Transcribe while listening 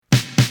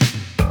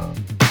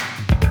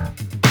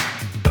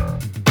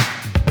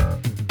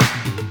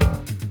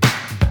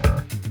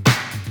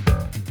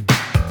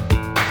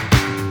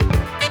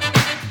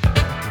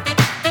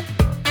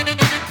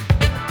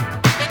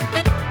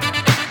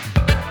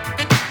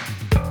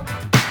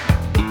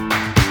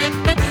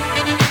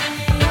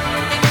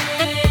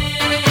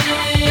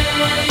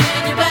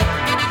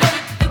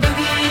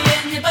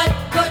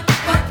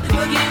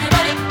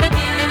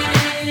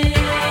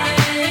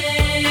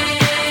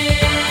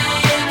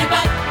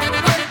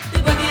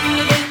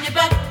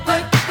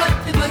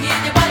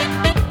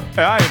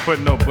Hey, I ain't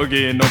putting no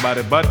boogie in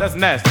nobody's butt. That's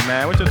nasty,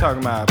 man. What you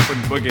talking about?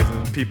 Putting boogies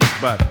in people's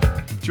butt?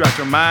 You out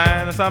your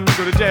mind or something?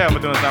 You go to jail for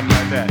doing something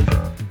like that.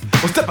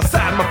 Well, step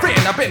aside, my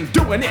friend. I've been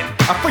doing it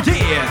for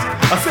years.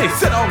 I say,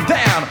 sit on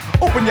down,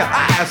 open your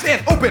eyes and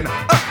open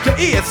up your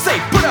ears.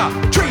 Say, put a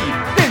tree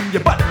in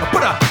your butt,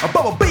 put a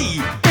bubble bee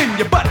in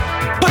your butt,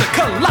 put a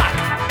clock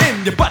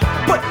in your butt,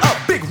 put a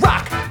big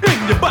rock in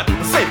your butt.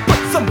 Say, put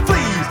some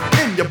fleas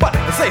in your butt.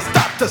 Say,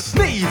 stop to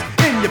sneeze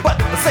in your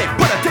butt. Say,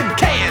 put a tin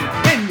can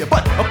in your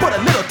butt, put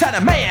a little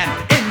tiny man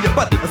in your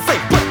butt. Say,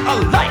 put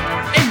a light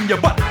in your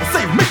butt.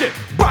 Say, make it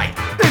bright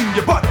in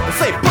your butt.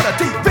 Say, put a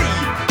TV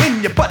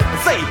in your butt.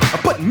 Say,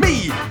 put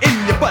me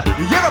in your butt.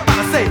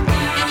 Everybody say.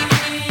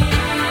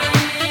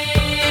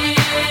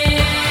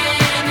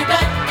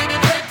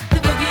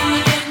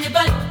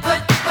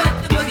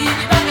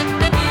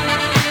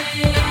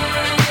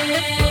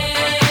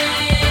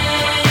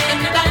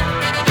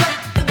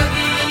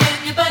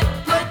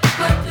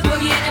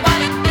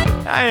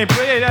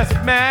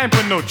 I ain't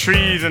putting no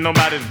trees in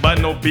nobody's butt,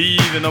 no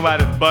bees in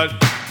nobody's butt,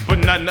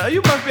 putting nothing.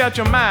 You must be out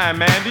your mind,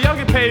 man. Do y'all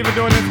get paid for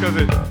doing this? Cause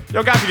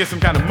y'all got to get some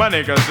kind of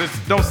money, cause this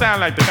don't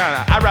sound like the kind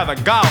of. I'd rather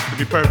golf, to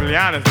be perfectly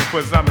honest, than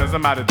put something in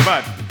somebody's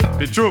butt.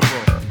 Be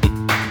truthful.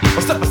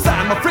 Well, step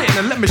aside, my friend,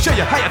 and let me show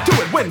you how you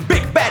do it. When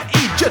Big Bad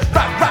E just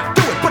rock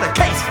do it. Put a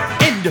case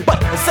in your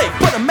butt and say,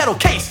 put a metal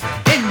case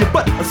in your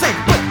butt and say,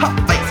 put her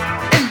face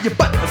in your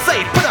butt and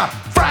say, put a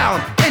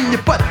frown in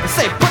your butt and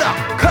say, put a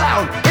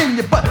clown in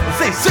your butt and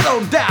say, sit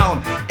on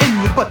down in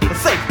your butt and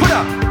say, put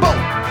a boat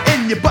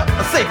in your butt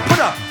and say, put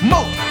a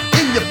moat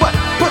in your butt,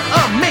 put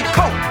a mink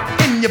coat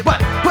in your butt,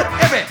 put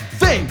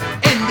everything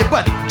in your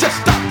butt. Just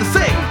stop to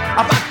sing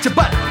about your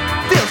butt.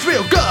 Feels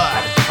real good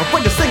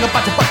when you sing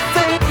about your butt.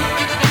 Sing.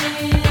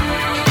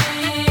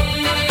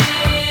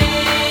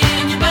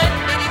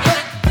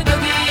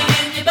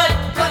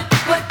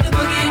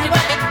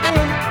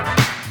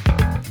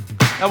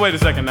 Now wait a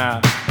second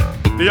now.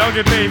 Do y'all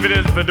get paid for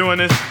this, for doing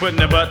this, putting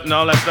their butt and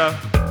all that stuff?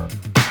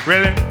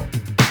 Really?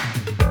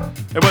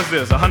 Hey, what's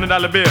this,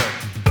 $100 bill?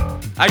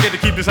 I get to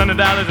keep this $100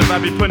 if I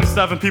be putting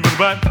stuff in people's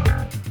butt?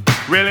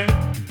 Really?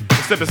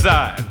 Well, step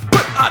aside.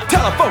 Put a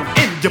telephone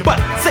in your butt.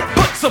 Say,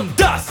 put some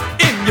dust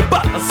in your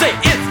butt. Say,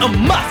 it's a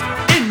must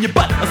in your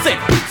butt. Say,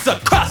 pizza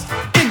crust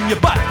in your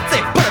butt.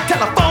 Say, put a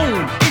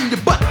telephone in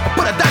your butt.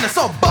 Put a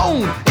dinosaur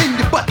bone in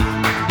your butt.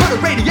 Put a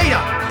radiator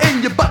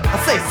in your butt. I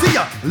say, see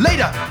ya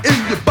later in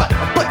your butt.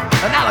 Put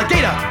an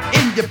alligator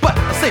in your butt.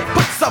 I say,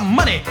 put some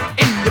money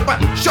in your butt.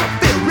 Sure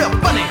feel real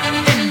funny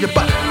in your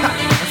butt.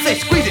 I say,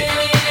 squeeze it,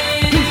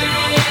 please it,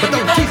 but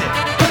don't tease it.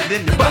 Put it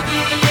in your butt.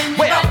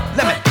 Well,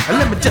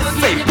 let me just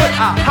say, put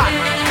a hot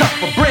cup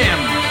of brim,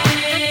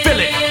 fill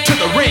it to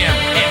the rim,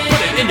 and put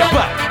it in your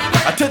butt.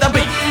 To the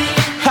beat,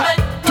 hot,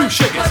 2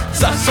 sugars,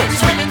 so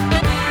sweet.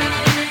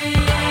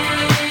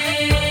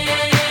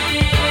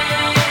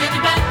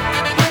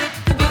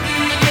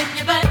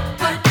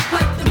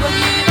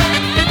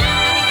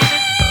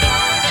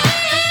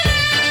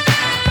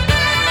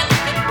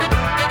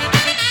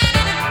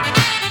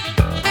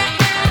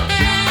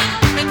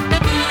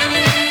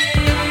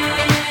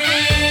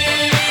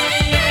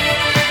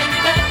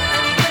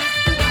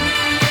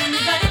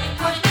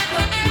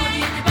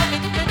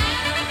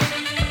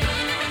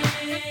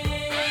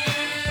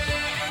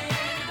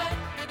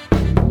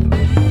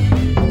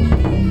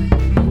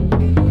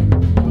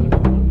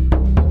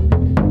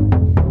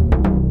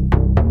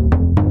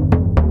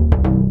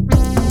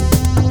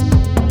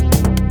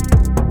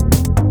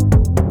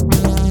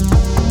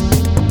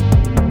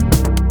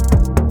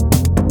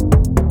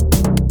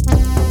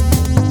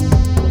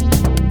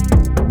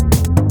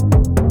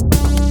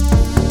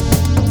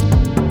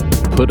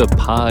 Put a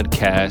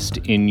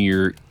podcast in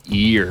your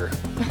ear.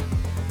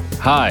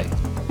 Hi,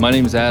 my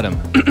name's Adam.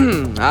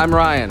 I'm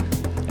Ryan.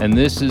 And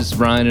this is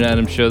Ryan and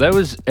Adam's show. That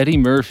was Eddie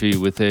Murphy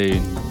with a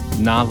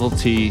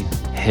novelty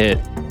hit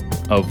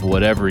of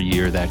whatever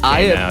year that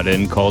came out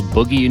in called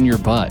Boogie in Your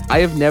Butt. I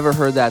have never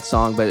heard that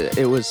song, but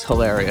it was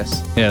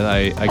hilarious. Yeah,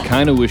 I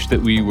kind of wish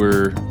that we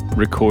were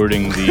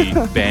recording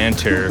the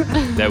banter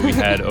that we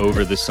had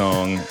over the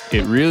song.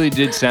 It really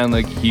did sound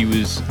like he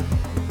was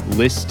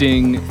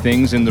listing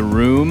things in the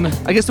room.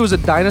 I guess there was a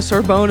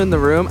dinosaur bone in the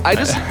room.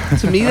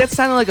 To me, that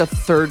sounded like a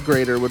 3rd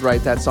grader would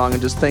write that song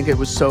and just think it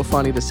was so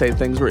funny to say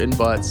things were in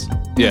butts.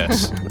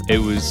 Yes, it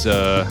was,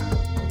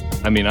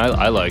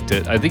 I liked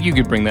it. I think you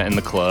could bring that in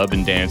the club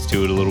and dance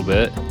to it a little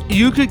bit.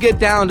 You could get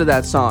down to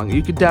that song.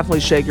 You could definitely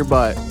shake your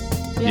butt.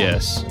 Yeah.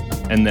 Yes,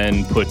 and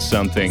then put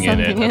something in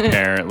it,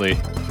 apparently.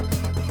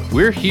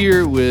 We're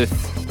here with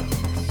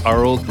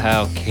our old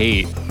pal,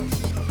 Kate.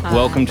 Hi.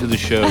 Welcome to the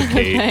show,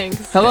 Kate.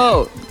 Thanks.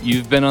 Hello.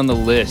 You've been on the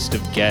list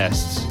of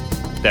guests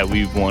that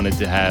we've wanted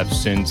to have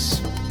since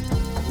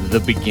the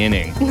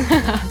beginning.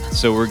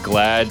 So we're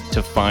glad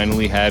to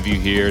finally have you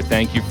here.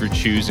 Thank you for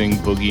choosing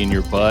Boogie in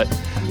Your Butt.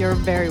 You're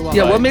very welcome.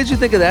 Yeah, what made you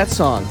think of that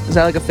song? Is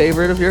that like a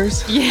favorite of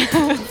yours? Yeah,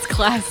 it's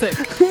classic.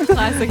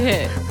 Classic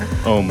hit.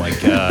 Oh my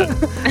God.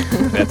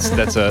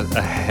 That's a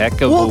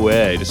heck of a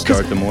way to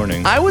start the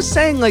morning. I was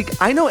saying,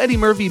 I know Eddie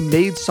Murphy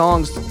made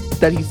songs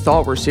that he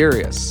thought were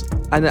serious.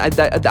 And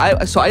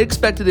so I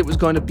expected it was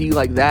going to be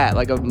like that,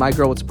 like my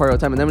girl wants to party all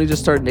the time. And then when he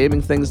just started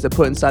naming things to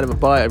put inside of a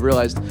butt, I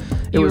realized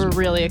You were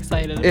really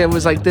excited. it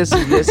was like this,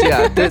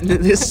 yeah.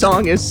 This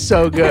song is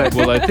so good.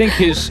 Well, I think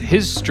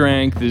his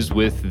strength is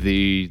with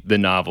the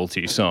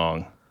novelty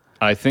song.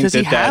 I think Does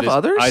he have is,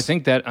 others? I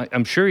think that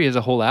I'm sure he has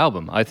a whole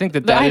album. I think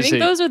that I is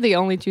think those are the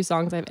only 2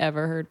 songs I've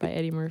ever heard by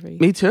Eddie Murphy.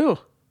 Me too.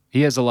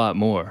 he has a lot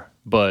more,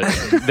 but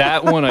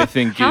that one I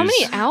think How is.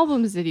 many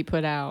albums did he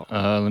put out?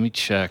 Let me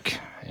check.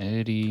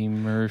 Eddie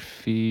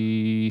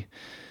Murphy,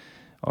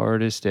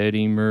 artist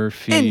Eddie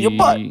Murphy. In your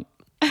butt.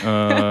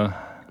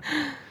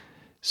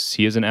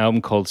 He has an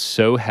album called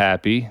So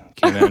Happy,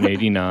 came out in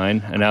 89.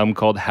 An album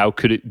called How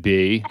Could It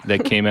Be,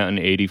 that came out in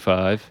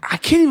 85. I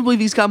can't even believe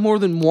he's got more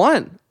than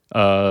one.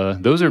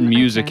 Those are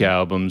music Okay.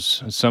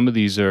 albums. Some of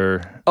these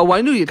are Oh,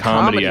 I knew you had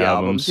comedy comedy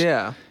albums.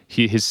 Yeah.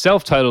 His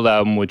self-titled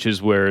album, which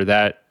is where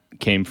that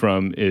came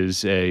from,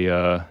 is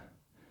came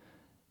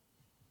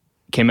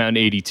out in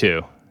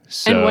 82.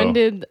 So, And when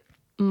did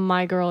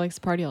My Girl Likes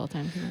to Party All the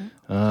Time come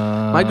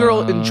out? My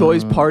girl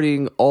enjoys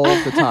partying all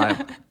of the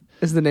time.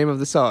 Is the name of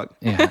the song.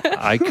 yeah,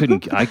 I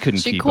couldn't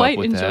She keep quite up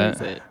with enjoys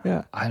that. it.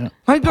 Yeah. I don't.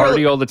 My girl-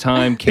 Party All the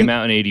Time came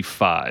out in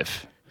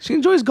 85. She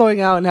enjoys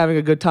going out and having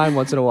a good time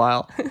once in a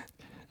while.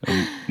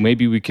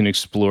 Maybe we can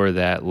explore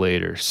that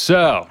later.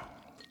 So,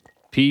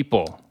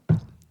 people,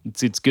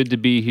 it's good to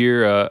be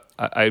here.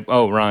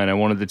 Ryan, I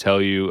wanted to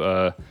tell you,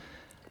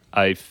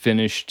 I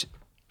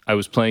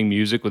was playing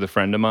music with a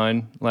friend of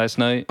mine last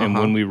night, and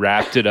when we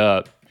wrapped it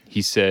up,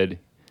 he said,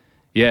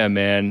 "Yeah,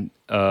 man,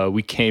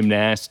 we came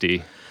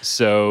nasty."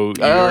 So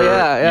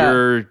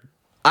your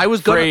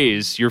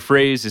your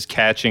phrase is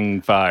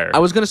catching fire. I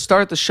was going to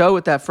start the show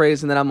with that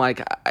phrase, and then I'm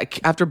like,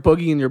 after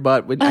Boogie in your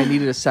butt, I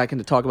needed a second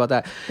to talk about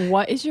that.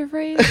 What is your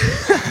phrase?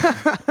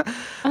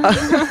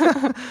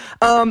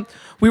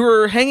 We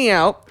were hanging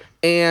out,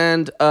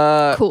 and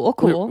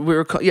Cool. We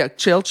were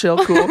chill,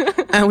 cool,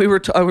 and we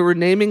were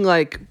naming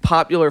like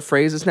popular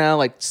phrases now,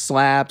 like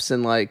slaps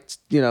and like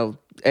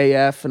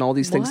AF and all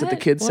these things that the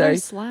kids What say. are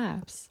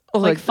slaps? Oh,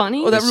 like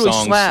funny? Oh, that The really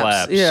song slaps.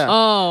 slaps. Yeah.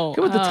 Oh.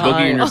 Get with the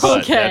Boogie in your times.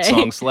 butt. Okay. That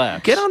song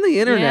slaps. Get on the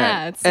internet.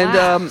 Yeah, it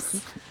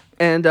slaps.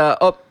 And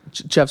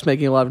Jeff's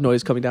making a lot of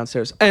noise coming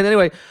downstairs. And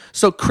anyway,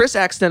 so Chris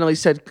accidentally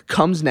said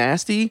 "comes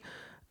nasty,"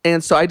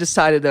 and so I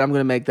decided that I'm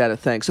going to make that a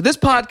thing. So this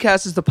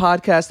podcast is the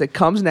podcast that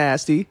comes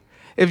nasty.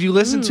 If you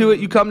listen to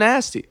it, you come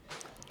nasty.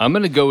 I'm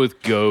gonna go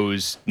with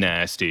goes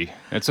nasty.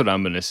 That's what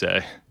I'm gonna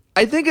say.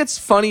 I think it's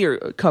funnier.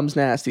 Comes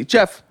nasty.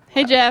 Jeff,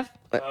 Hey, Jeff.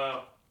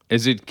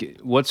 Is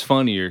it what's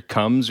funnier,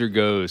 comes or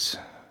goes?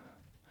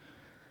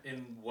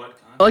 In what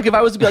context? like if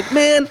I was to be like,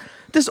 man,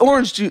 this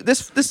orange juice,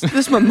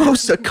 this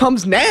mimosa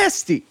comes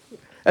nasty.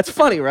 That's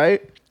funny,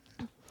 right?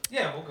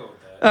 Yeah, we'll go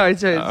with that. All right.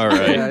 So All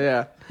right.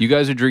 Yeah. You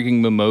guys are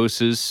drinking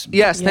mimosas.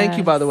 Yes. Thank you,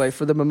 Yes. by the way,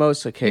 for the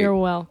mimosa, Kate. You're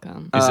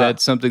welcome. Is that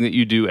something that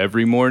you do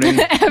every morning?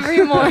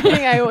 Every morning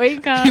I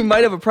wake up. You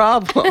might have a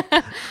problem.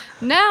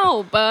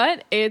 No,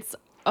 but it's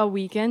a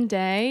weekend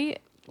day.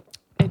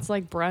 It's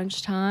like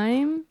brunch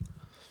time.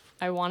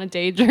 I want a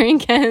day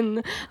drink,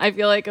 and I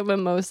feel like a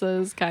mimosa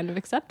is kind of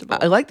acceptable.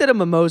 I like that a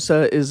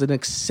mimosa is an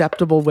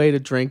acceptable way to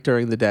drink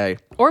during the day.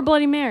 Or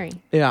Bloody Mary.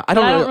 Yeah, I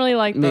don't really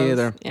like me those.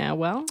 either. Yeah,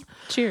 well,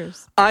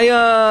 cheers.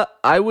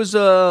 I was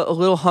a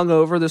little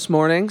hungover this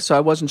morning, so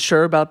I wasn't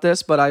sure about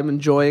this, but I'm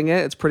enjoying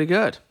it. It's pretty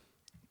good.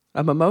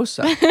 A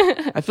mimosa.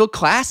 I feel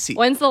classy.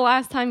 When's the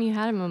last time you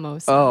had a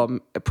mimosa?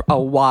 A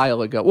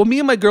while ago. Well, me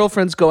and my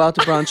girlfriends go out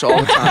to brunch all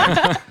the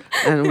time,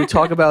 and we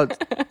talk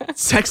about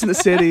Sex in the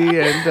City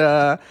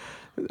and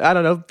I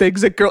don't know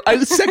things that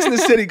Sex in the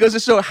City goes to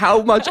show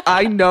how much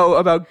I know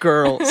about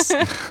girls.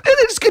 And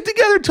they just get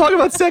together and talk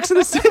about Sex in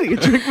the City and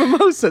drink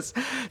mimosas.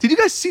 Did you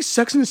guys see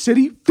Sex in the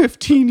City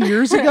 15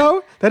 years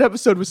ago? That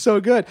episode was so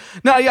good.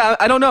 No, yeah,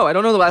 I don't know. I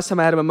don't know the last time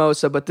I had a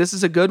mimosa, but this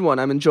is a good one.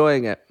 I'm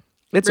enjoying it.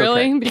 It's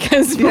really? okay.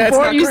 Because Yeah, it's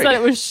before not you great. said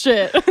it was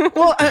shit.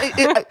 Well,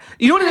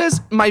 you know what it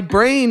is? My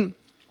brain,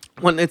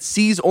 when it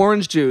sees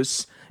orange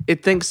juice,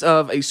 it thinks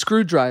of a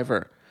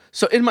screwdriver.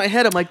 So in my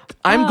head, I'm like,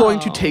 I'm going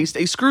to taste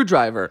a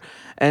screwdriver.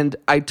 And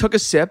I took a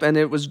sip, and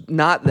it was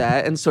not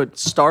that. And so it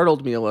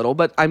startled me a little,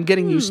 but I'm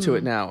getting used to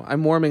it now.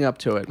 I'm warming up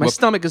to it. My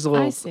stomach is a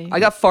little... I see. I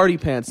got farty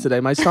pants today.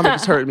 My stomach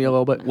is hurting me a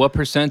little bit. What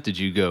percent did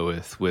you go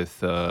with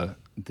the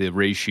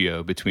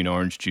ratio between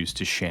orange juice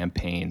to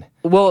champagne?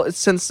 Well,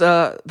 since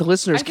the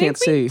listeners I can't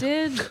think we see...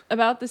 did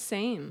about the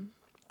same.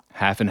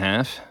 Half and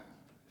half?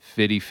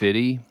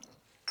 Fitty?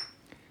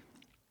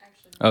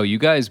 Oh, you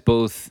guys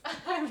both,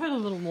 I put a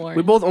little more.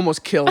 We both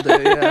almost killed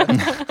it,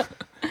 yeah.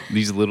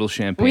 these little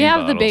champagne We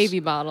have bottles. the baby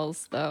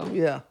bottles, though.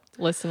 Yeah.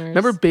 Listeners.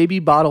 Remember Baby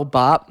Bottle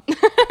Bop?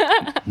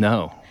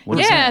 No. What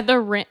is Yeah, that? the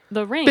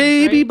ring.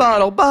 Baby right?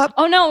 Bottle Bop.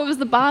 Oh no, it was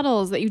the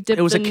bottles that you dipped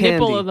It was the a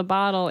nipple candy. of the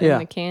bottle Yeah. in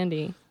the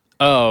candy.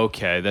 Oh,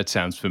 okay. That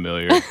sounds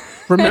familiar.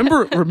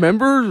 Remember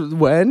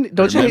when?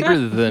 Don't you hate...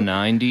 Remember the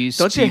 90s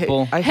Don't you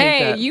people? hate... I hate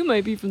Hey, that. you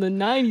might be from the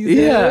 90s.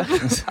 Yeah.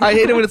 Dad. I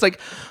hate it when it's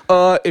like,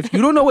 if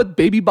you don't know what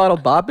Baby Bottle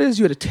Bop is,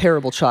 you had a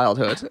terrible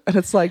childhood. And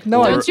it's like,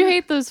 no, Don't you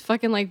hate those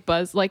fucking like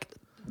buzz, like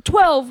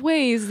 12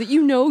 ways that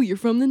you know you're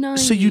from the 90s.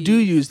 So you do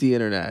use the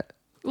internet.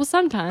 Well,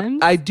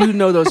 sometimes. I do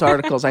know those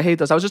articles. I hate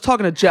those. I was just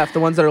talking to Jeff, the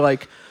ones that are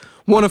like,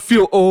 want to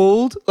feel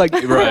old? Like,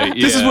 Right,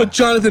 this is yeah. what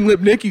Jonathan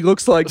Lipnicki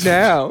looks like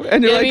now.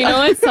 And you're Yeah, like, you know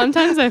what?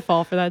 Sometimes I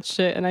fall for that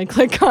shit and I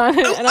click on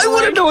it. And I I'm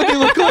want to like, know what they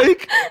look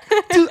like.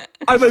 Dude,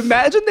 I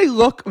imagine they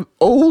look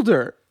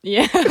older.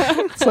 Yeah.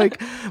 It's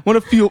like,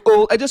 want to feel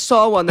old. I just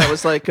saw one that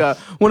was like, want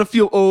to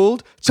feel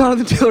old?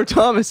 Jonathan Taylor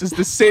Thomas is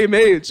the same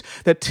age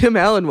that Tim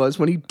Allen was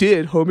when he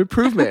did Home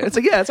Improvement. It's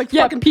like, yeah, it's like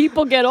Yeah, fucking,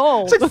 people get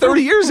old. it's like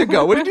 30 years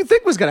ago. What did you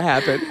think was going to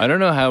happen? I don't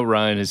know how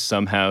Ryan has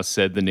somehow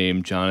said the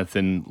name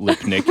Jonathan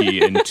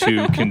Lipnicki in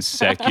 2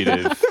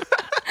 consecutive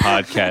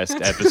podcast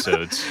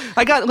episodes.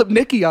 I got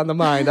Lipnicki on the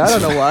mind. I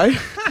don't know why.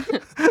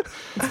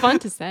 It's fun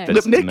to say.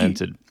 That's Lipnicki.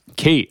 demented.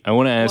 Kate, I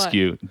want to ask What?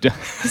 you.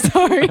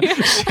 Sorry.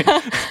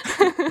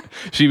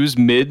 She was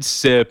mid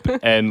sip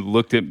and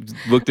looked at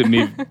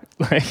me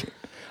like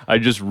I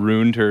just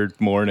ruined her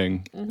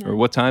morning. Mm-hmm. Or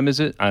what time is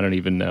it? I don't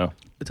even know.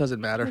 It doesn't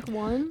matter.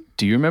 One?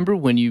 Do you remember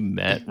when you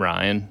met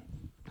Ryan?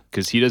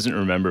 Because he doesn't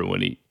remember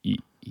when he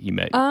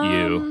met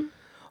you.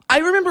 I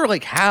remember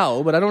like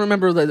how, but I don't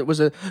remember that it was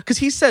because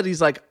he said,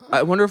 he's like,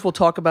 I wonder if we'll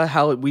talk about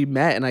how we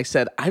met. And I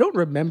said, I don't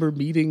remember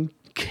meeting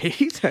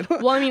Kate. I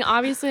don't, Well, I mean,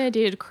 obviously I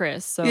dated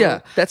Chris. So yeah,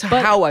 that's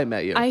but how I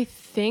met you. I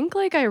think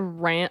like I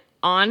ran.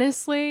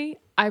 Honestly,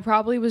 I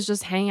probably was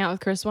just hanging out with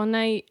Chris one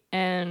night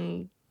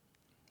and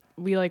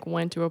we like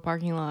went to a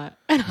parking lot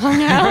and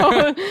hung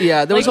out.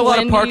 yeah, there was a like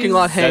lot of parking Wendy's-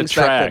 lot That hangs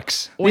back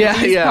tracks. then. Yeah,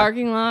 Wendy's yeah.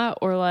 parking lot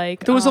or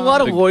like There was a lot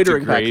of The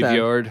loitering back then.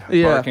 graveyard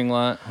Yeah. parking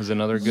lot was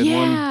another good yeah,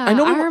 one. I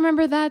know we were-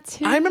 remember that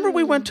too. I remember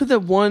we went to the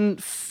one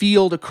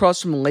field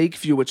across from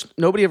Lakeview, which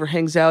nobody ever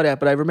hangs out at,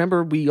 but I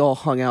remember we all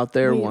hung out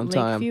there Wait, one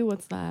time. Lakeview,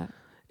 what's that?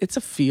 It's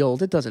a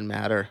field. It doesn't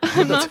matter.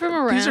 I'm not from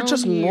around. These are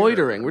just here.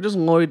 loitering. We're just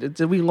loitering.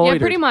 Did we loiter? Yeah,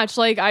 pretty much.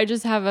 Like I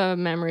just have a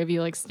memory of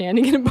you like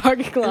standing in a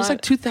parking lot. It was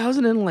like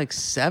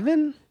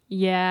 2007.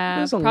 yeah,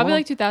 it was a probably long-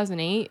 like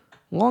 2008.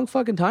 Long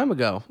fucking time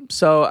ago.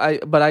 So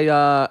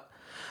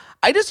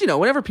I just,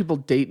 whenever people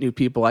date new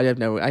people, I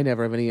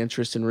never have any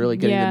interest in really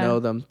getting Yeah. to know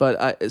them.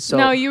 But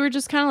No, you were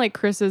just kind of like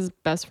Chris's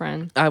best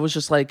friend. I was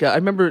just like, I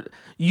remember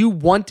you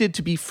wanted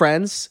to be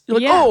friends. You're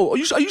like, Yeah. oh,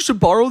 you should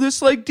borrow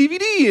this like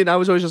DVD, and I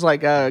was always just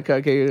like,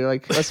 okay,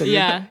 like listen,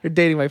 Yeah. you're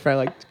dating my friend,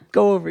 like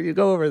go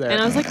over there.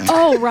 And I was like,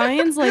 oh,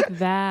 Ryan's like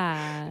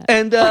that.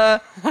 And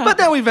but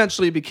then we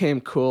eventually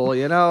became cool.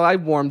 I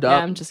warmed Yeah,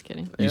 up. I'm just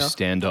kidding. You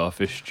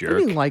standoffish I jerk.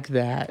 didn't like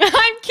that.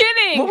 I'm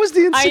kidding. What was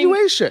the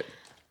insinuation?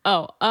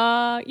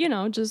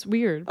 Just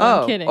weird.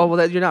 But I'm kidding. Oh,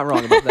 well, you're not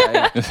wrong about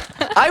that.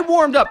 Yeah. I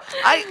warmed up.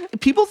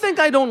 People think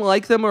I don't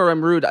like them or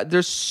I'm rude.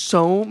 There's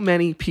so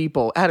many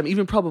people, Adam,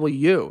 even probably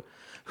you,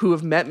 who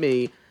have met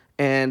me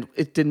and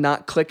it did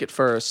not click at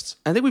first.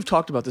 I think we've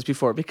talked about this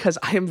before because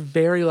I am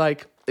very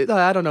like,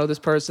 I don't know this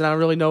person. I don't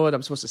really know what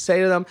I'm supposed to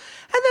say to them.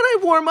 And then I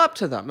warm up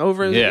to them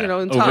over, Yeah, in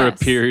over a time.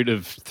 period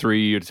of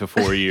 3 to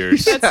 4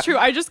 years. That's true.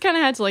 I just kind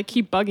of had to like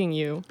keep bugging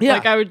you. Yeah.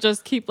 Like I would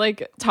just keep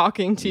like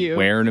talking to you.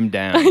 Wearing him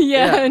down.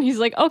 Yeah, Yeah. and he's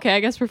like, okay, I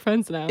guess we're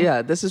friends now.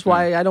 Yeah, this is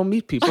why I don't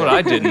meet people. That's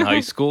what I did in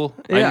high school.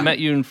 Yeah. I met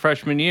you in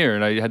freshman year,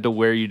 and I had to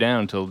wear you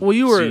down till Well,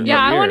 you were- senior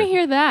Yeah, I year. want to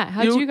hear that.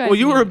 How'd you guys? Well,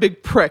 you were a meet?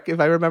 big prick, if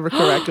I remember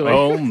correctly.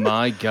 Oh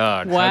my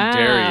God! Wow. How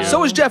dare you? So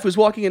was Jeff, who's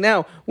walking in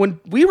now. When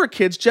we were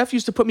kids, Jeff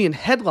used to put me in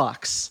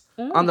headlocks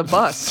on the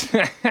bus.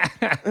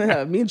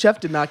 Yeah, me and Jeff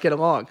did not get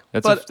along.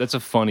 that's a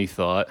funny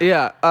thought.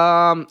 Yeah,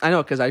 I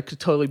know, because I could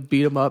totally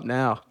beat him up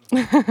now.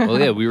 Well,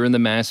 yeah, we were in the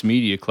mass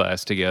media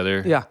class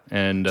together. Yeah.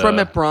 and So I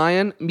met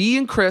Brian. Me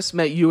and Chris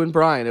met you and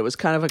Brian. It was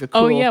kind of like a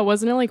cool... Oh yeah,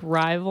 wasn't it like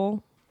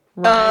rival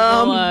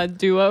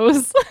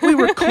duos?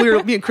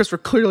 me and Chris were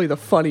clearly the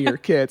funnier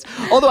kids.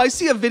 Although I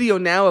see a video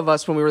now of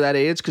us when we were that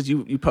age, because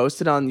you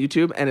posted on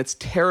YouTube, and it's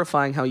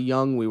terrifying how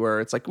young we were.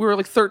 It's like we were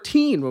like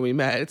 13 when we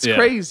met. It's Yeah.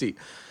 crazy.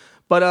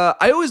 But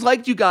I always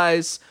liked you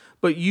guys,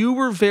 but you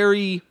were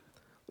very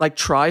like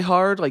try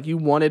hard. Like you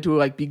wanted to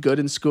like be good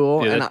in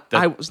school, Yeah, and that-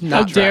 I was How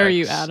not. dare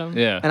you, Adam?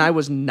 Yeah, And I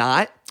was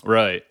not.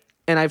 right.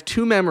 And I have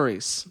two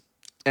memories,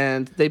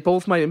 and they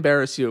both might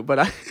embarrass you, but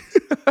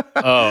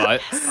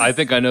I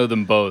think I know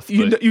them both.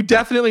 But, you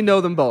definitely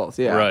know them both.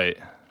 Yeah. right.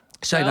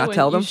 Should I Oh, not when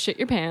tell you them? shit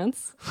your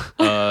pants.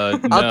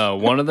 No,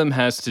 one of them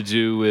has to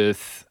do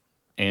with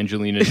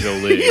Angelina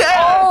Jolie.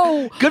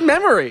 Oh, good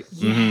memory.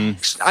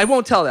 I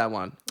won't tell that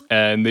one.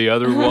 And the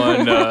other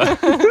one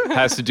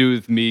has to do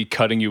with me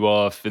cutting you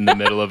off in the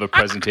middle of a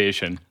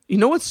presentation. You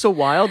know what's so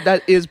wild?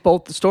 That is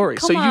both the stories.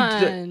 Come so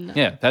on.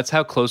 Yeah, that's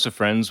how close of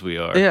friends we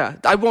are. Yeah,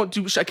 I won't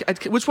do.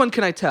 Which one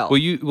can I tell? Well,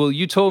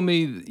 you told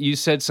me you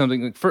said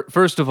something. Like,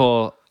 first of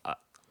all,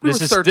 We this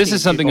were is 13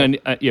 something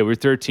people. we're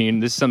 13.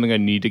 This is something I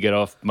need to get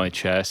off my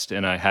chest,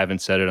 and I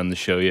haven't said it on the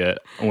show yet.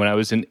 When I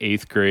was in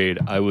 8th grade,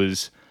 I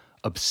was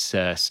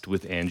obsessed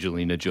with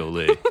Angelina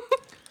Jolie.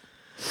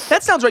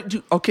 That sounds right.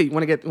 Okay,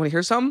 want to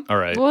hear something? All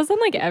right.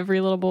 Wasn't like every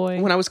little boy.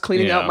 When I was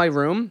cleaning Yeah. out my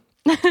room,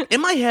 in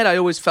my head, I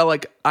always felt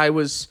like I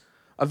was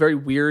a very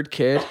weird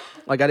kid.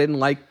 Like I didn't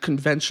like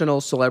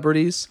conventional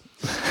celebrities.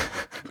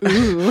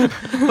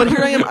 But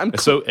here I am. I'm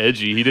So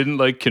edgy. He didn't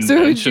like who'd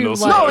conventional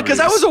you like? No, because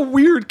I was celebrities.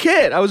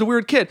 a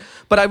weird kid.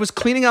 But I was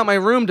cleaning out my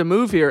room to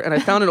move here, and I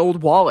found an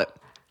old wallet.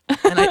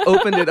 And I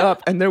opened it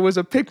up, and there was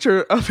a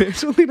picture of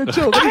Angelina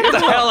Jolie. Get the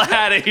hell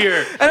out of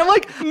here. And I'm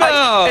like,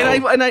 No.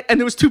 and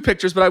there was 2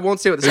 pictures, but I won't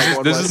say what the second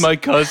one was. This is my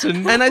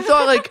cousin. And I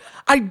thought, like,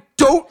 I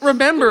don't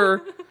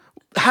remember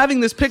having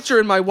this picture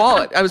in my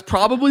wallet. I was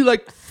probably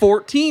like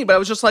 14, but I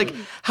was just like,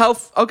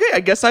 okay, I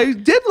guess I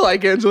did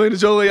like Angelina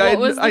Jolie. What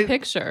was the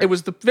picture? It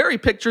was the very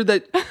picture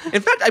that,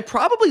 in fact, I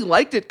probably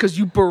liked it because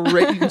you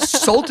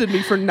insulted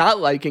me for not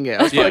liking it.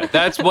 I was Yeah, like,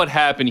 that's what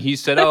happened. He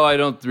said, "Oh, I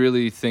don't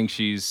really think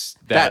she's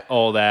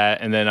all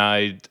that," and then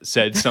I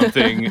said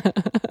something.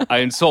 I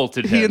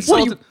insulted him. He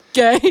insulted.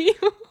 Gay.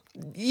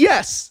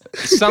 Yes,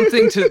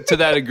 Something to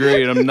that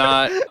degree, and I'm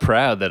not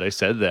proud that I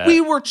said that. we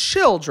were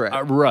children.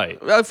 Right.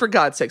 For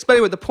God's sakes. But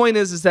anyway, the point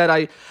is that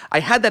I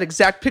had that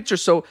exact picture.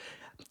 So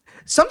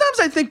sometimes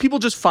I think people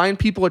just find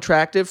people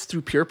attractive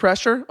through peer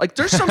pressure. Like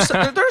there's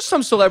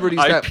some celebrities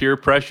I that peer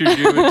pressured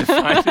you into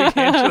finding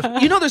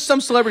Angela. there's some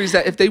celebrities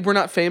that if they were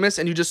not famous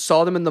and you just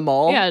saw them in the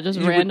mall, Yeah, just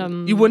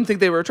random- you wouldn't think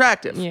they were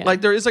attractive. Yeah.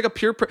 Like there is like a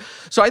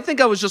so I think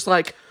I was just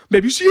like,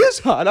 maybe she is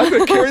hot. I'm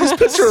gonna carry this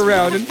picture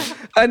around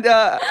and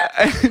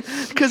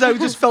because I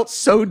just felt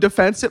so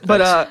defensive.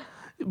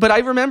 But I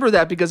remember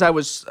that because I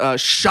was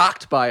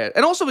shocked by it,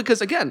 and also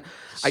because again,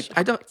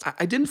 I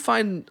didn't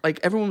find like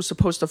everyone was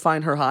supposed to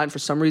find her hot, and for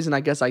some reason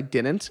I guess I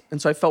didn't,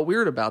 and so I felt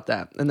weird about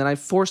that, and then I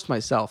forced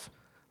myself.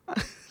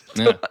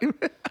 Yeah.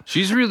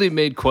 She's really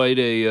made quite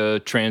a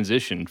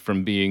transition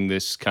from being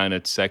this kind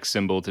of sex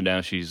symbol to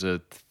now she's a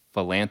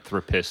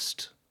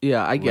philanthropist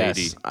Yeah, I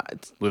lady guess.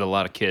 with a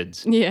lot of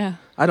kids. Yeah.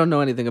 I don't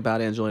know anything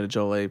about Angelina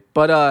Jolie,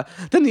 but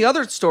then the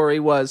other story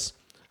was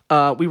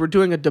we were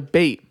doing a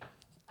debate.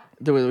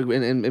 There was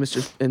in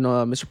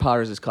Mr.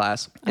 Potter's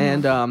class,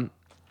 and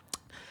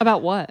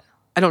About what?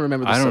 I don't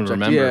remember the I don't subject.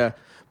 remember. Yeah,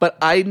 but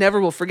I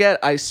never will forget.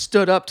 I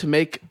stood up to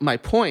make my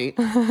point,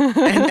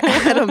 and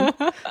Adam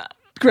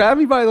grabbed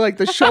me by like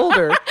the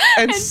shoulder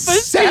and pushed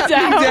sat you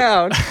me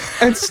down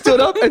and stood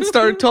up and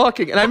started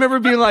talking. And I remember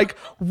being like,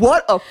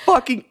 "What a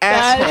fucking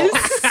That asshole!"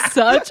 is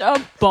such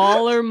a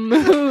baller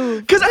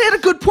move. Because I had a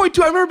good point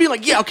too. I remember being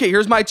like, "Yeah, okay,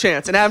 here's my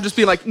chance," and Adam just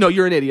being like, "No,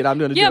 you're an idiot. I'm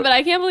going to do Yeah, it." but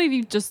I can't believe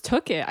you just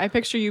took it. I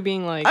picture you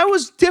being like, I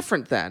was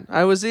different then.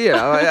 I was and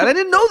I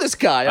didn't know this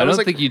guy. I was don't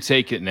like, think you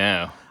take it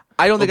now.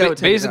 I don't think I would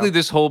take Basically, it now.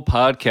 this whole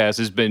podcast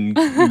has been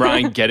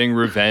Ryan getting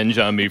revenge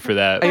on me for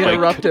that. I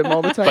interrupt him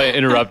all the time. By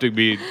interrupting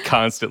me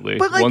constantly,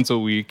 But, like, once a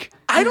week.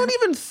 I don't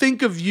even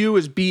think of you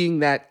as being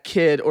that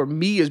kid or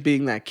me as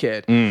being that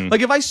kid.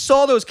 Like if I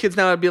saw those kids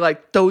now, I'd be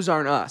like, those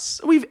aren't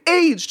us. We've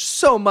aged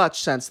so much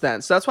since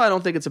then. So that's why I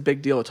don't think it's a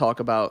big deal to talk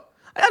about.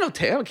 I don't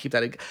keep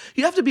that.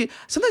 You have to be.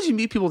 Sometimes you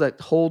meet people that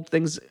hold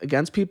things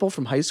against people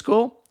from high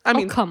school. I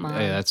mean, come on.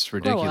 Hey, that's Grow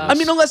ridiculous. up. I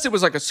mean, unless it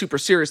was like a super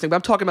serious thing, but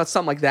I'm talking about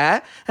something like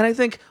that. And I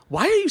think,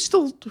 why are you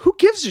still, who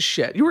gives a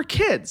shit? You were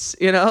kids,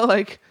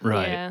 like,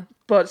 right. Yeah.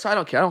 but so I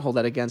don't care. I don't hold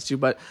that against you,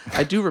 but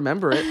I do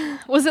remember it.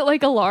 Was it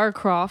like a Lara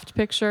Croft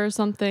picture or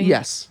something?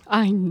 Yes.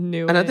 I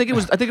knew And it. I think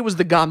it was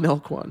the Got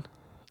Milk one.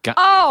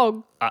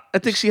 Oh, I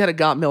think she had a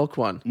Got Milk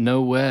one.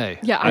 No way.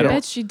 yeah, I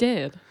bet she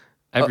did.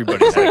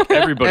 Everybody had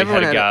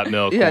Everyone a had got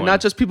milk. Yeah, one.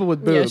 not just people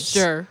with boobs.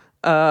 Yeah, sure.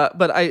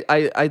 But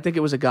I think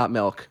it was a Got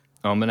Milk.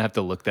 Oh, I'm gonna have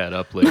to look that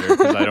up later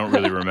because I don't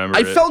really remember.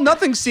 I it. felt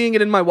nothing seeing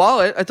it in my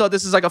wallet. I thought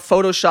this is like a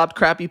photoshopped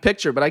crappy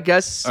picture, but I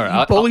guess All right, you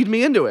I'll- bullied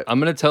me into it. I'm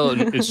gonna tell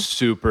a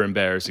super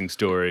embarrassing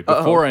story.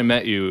 Before I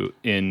met you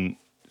in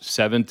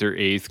 7th or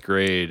 8th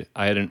grade,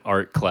 I had an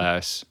art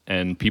class,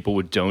 and people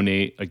would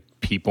donate like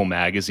People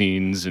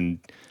magazines and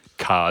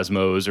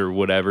Cosmos or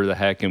whatever the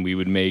heck, and we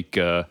would make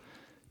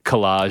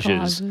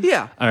collages.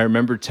 Yeah. I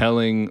remember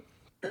telling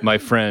my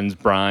friends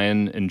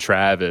Brian and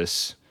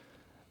Travis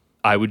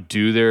I would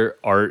do their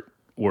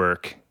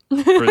artwork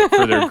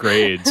for their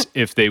grades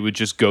if they would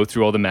just go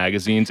through all the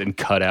magazines and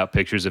cut out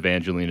pictures of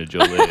Angelina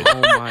Jolie.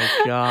 Oh my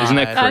god. Isn't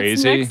that That's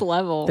crazy? next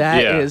level.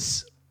 That Yeah.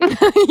 is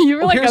You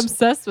were like here's-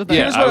 obsessed with it.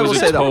 Yeah, Here's what I I was will a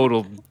say, though.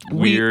 total We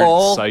weird,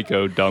 all-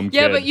 psycho, dumb kid.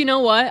 Yeah, but you know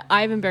what?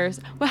 I'm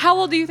embarrassed. Well, how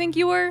old do you think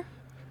you were?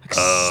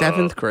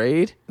 7th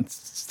grade.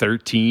 It's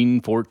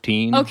 13,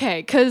 14. Okay,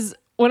 because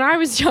when I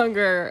was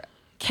younger,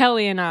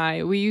 Kelly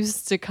and we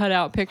used to cut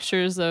out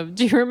pictures of.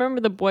 Do you remember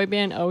the boy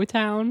band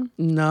O-Town?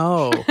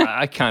 No.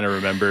 I kind of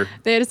remember.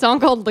 They had a song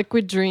called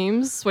Liquid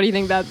Dreams. What do you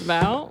think that's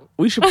about?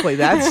 We should play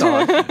that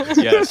song.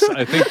 Yes,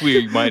 I think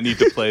we might need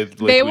to play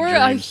Liquid They were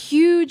a Dreams.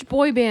 huge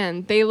boy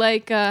band. They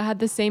had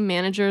the same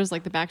managers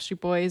like the Backstreet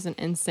Boys and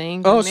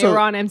NSYNC. Oh, and they so- were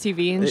on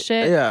MTV and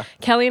shit. yeah.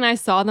 Kelly and I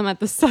saw them at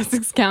the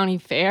Sussex County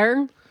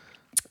Fair.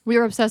 We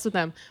were obsessed with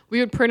them. We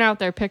would print out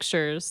their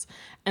pictures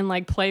and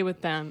like play with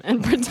them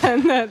and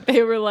pretend that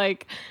they were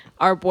like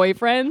our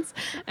boyfriends.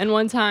 And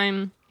one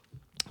time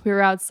we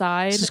were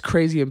outside This is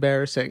crazy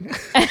embarrassing.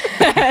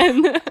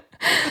 and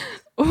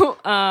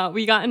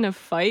we got in a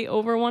fight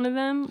over one of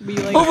them. We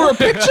like Over a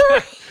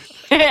picture?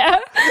 yeah,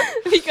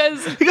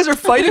 because You guys are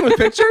fighting with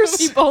pictures?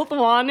 we both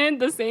wanted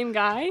the same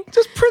guy.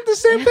 Just print the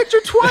same picture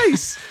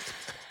twice.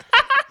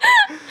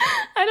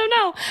 I don't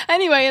know.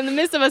 Anyway, in the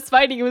midst of us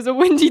fighting, it was a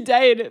windy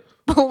day and it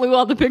blew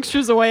all the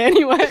pictures away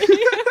anyway.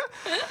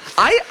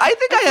 I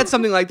think I had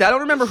something like that. I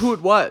don't remember who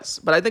it was,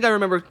 but I think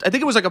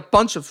it was like a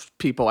bunch of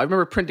people. I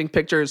remember printing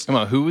pictures. Come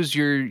on, who was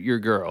your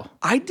girl?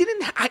 I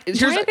didn't. I'm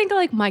trying to think of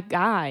like my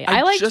guy.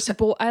 I just-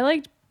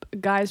 liked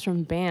guys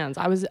from bands.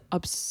 I was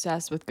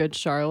obsessed with Good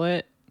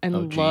Charlotte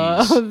and geez.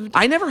 loved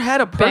I never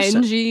had a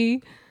person.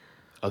 Benji.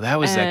 Oh, that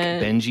was like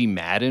Benji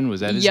Madden.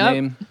 Was that his Yep.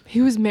 name?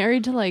 He was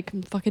married to like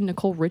fucking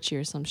Nicole Richie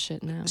or some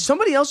shit now.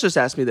 Somebody else just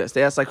asked me this.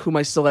 They asked like who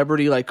my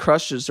celebrity like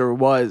crushes or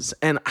was,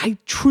 and I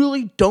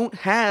truly don't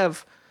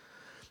have.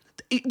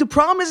 The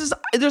problem is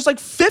there's like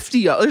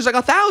 50. There's like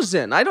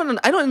 1,000. I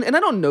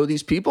don't know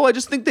these people. I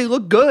just think they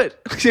look good.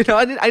 You know,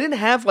 I didn't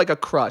have like a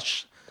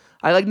crush.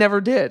 I like never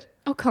did.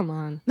 Oh, come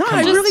on. No, Come I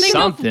on. Just really think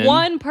don't. Something. of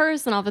one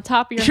person off the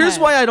top of your Here's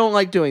head. why I don't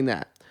like doing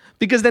that.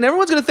 Because then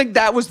everyone's gonna think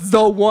that was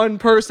the one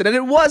person, and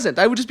it wasn't.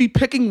 I would just be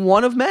picking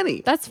one of many.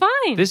 That's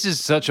fine. This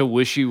is such a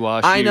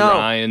wishy-washy I know.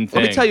 Ryan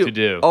thing Let me tell you. to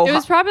do. Oh, it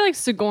was probably like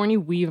Sigourney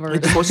Weaver.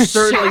 it was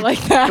certainly Shit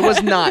like that. It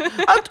was not.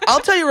 I'll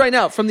tell you right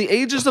now. From the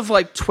ages of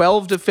like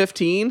 12 to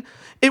 15,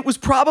 it was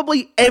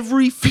probably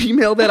every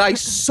female that I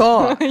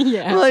saw.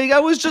 Yeah. Like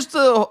I was just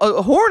a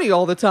horny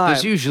all the time.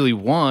 There's usually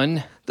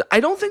one.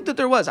 I don't think that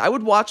there was. I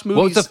would watch What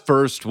movies. was the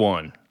first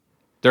one?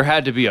 There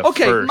had to be a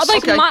Okay, first.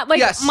 Like, Okay,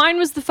 yes. mine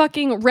was the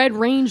fucking Red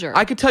Ranger.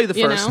 I could tell you the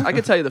You first. know? I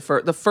could tell you the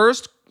first. The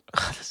first.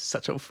 This is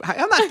such a. I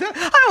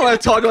don't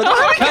want to talk about. How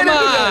do we Come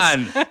get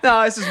into this?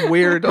 No, this is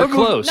weird. We're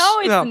close. No,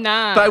 it's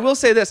not. But I will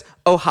say this: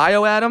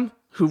 Ohio Adam,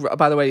 who,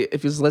 by the way,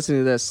 if he's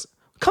listening to this,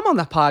 come on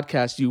that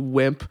podcast, you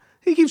wimp.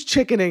 He keeps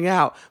chickening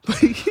out, but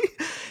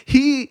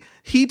he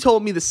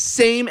told me the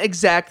same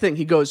exact thing.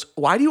 He goes,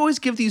 "Why do you always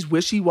give these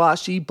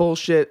wishy-washy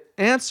bullshit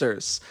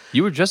answers?"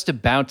 You were just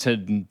about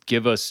to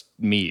give us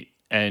meat,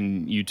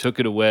 and you took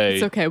it away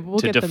It's okay, we'll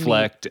to get the meat.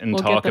 deflect and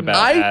We'll get talk the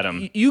about meat.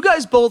 Adam. You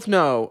guys both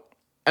know,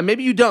 and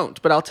maybe you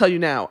don't, but I'll tell you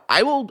now.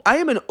 I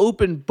am an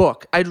open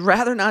book. I'd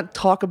rather not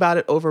talk about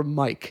it over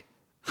mic.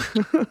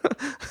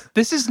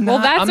 This is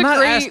not. that's I'm a not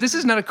great- asked. This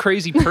is not a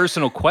crazy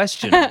personal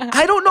question.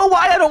 I don't know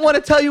why I don't want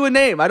to tell you a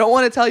name. I don't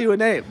want to tell you a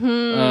name.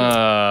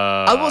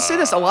 I will say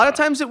this: a lot of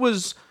times it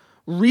was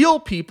real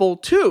people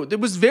too.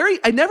 It was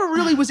I never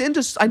really was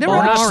into. I never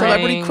had a Boring.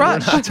 celebrity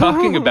crush. Not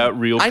talking about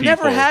real people. I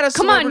never had a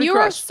Come celebrity on, you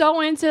were crush.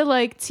 so into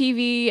like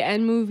TV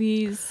and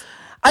movies.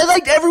 I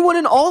liked everyone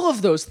in all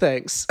of those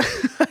things.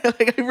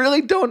 Like, I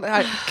really don't.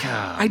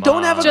 I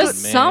don't have a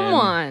Just good.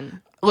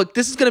 someone. Look,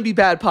 this is going to be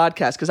bad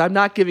podcast because I'm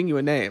not giving you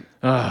a name.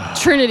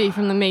 Trinity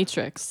from The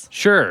Matrix.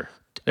 Sure.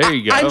 There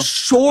you go. I'm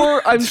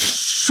sure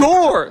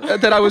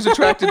that I was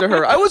attracted to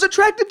her. I was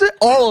attracted to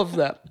all of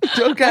them.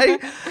 Okay,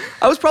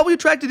 I was probably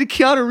attracted to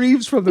Keanu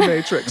Reeves from The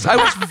Matrix. I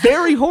was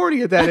very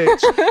horny at that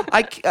age.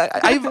 I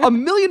have a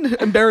million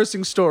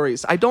embarrassing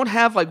stories. I don't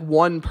have like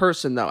one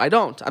person though. I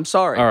don't. I'm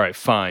sorry. All right,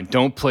 fine.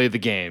 Don't play the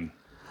game.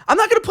 I'm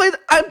not gonna play.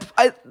 I'm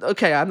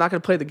not gonna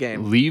play the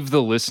game. Leave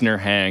the listener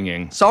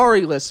hanging.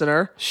 Sorry,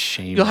 listener.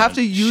 Shame. You'll have on-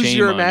 to use shame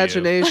your on you.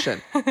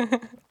 imagination.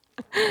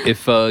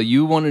 If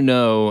you want to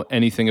know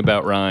anything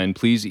about Ryan,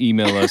 please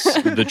email us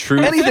the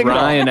truth Anything at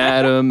all.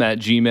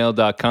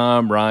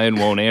 ryanadam@gmail.com. Ryan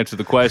won't answer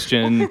the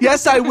question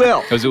Yes, I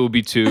will. because it will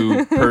be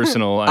too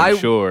personal, I'm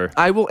sure.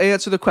 I will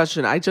answer the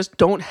question. I just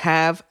don't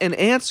have an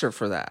answer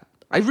for that.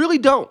 I really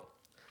don't.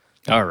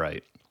 All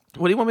right.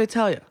 What do you want me to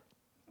tell you?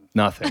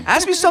 Nothing.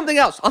 Ask me something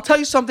else. I'll tell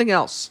you something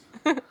else.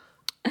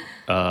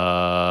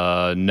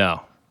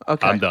 No.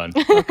 Okay. I'm done.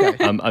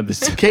 Okay.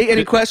 This, Kate,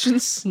 any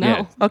questions? No.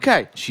 Yeah.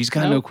 Okay. She's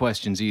got no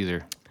questions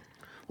either.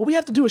 Well, we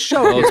have to do a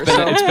show Well, here.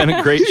 it's been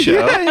a great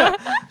show.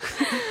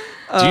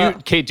 Yeah.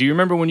 Kate, do you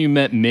remember when you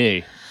met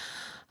me?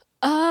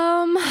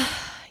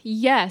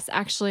 Yes,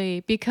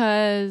 actually,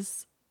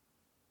 because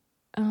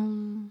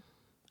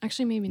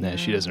actually maybe No, not.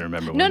 she doesn't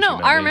remember. No, when she no,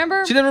 met I me.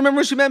 remember She didn't remember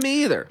when she met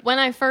me either. when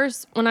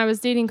I was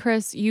dating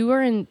Chris, you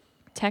were in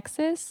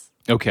Texas.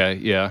 Okay,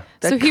 yeah.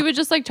 So he would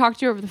just like talk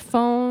to you over the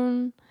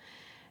phone,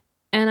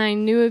 and I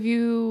knew of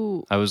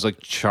you. I was like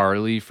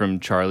Charlie from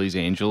Charlie's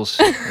Angels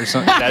or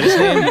something. Is that his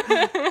name?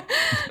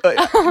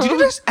 Did you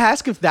just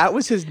ask if that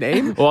was his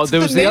name? Well, It's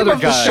there was the name other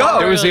of guy. show.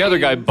 There was the other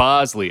guy,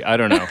 Bosley. I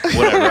don't know.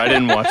 Whatever. I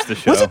didn't watch the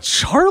show. Was it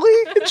Charlie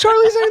in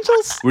Charlie's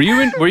Angels?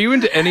 Were you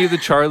into any of the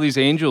Charlie's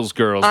Angels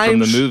girls I'm from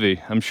the sh- movie?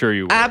 I'm sure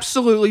you were.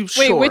 Absolutely Wait,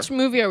 sure. which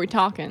movie are we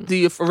talking?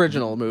 The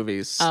original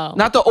movies. Oh.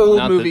 Not the old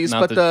Not movies,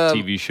 not but the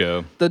TV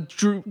show. the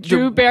Drew.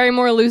 Drew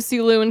Barrymore,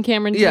 Lucy Liu, and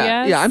Cameron Yeah,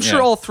 Diaz. yeah. I'm sure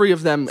Yeah. all three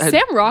of them had.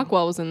 Sam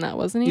Rockwell was in that,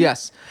 wasn't he?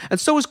 Yes, and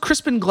so was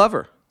Crispin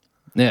Glover.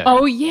 Yeah.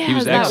 Oh yeah, he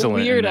was that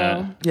excellent in weirdo.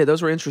 that. Yeah,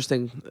 those were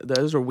interesting.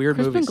 Those were weird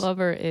Crispin movies.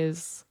 Glover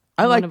is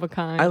I like. one of a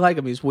kind. I like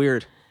him. He's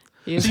weird.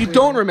 He is So you weird.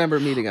 don't remember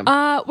meeting him?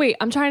 Wait,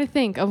 I'm trying to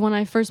think of when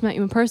I first met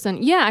you in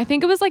person. Yeah, I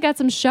think it was like at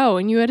some show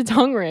and you had a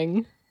tongue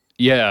ring.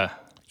 Yeah.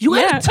 You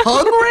had yeah. a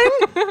tongue ring?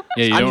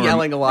 Yeah. You I'm don't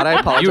yelling a lot. I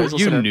apologize. You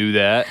listener. knew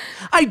that.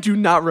 I do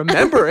not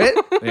remember it.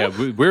 Yeah.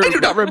 We're I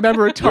do not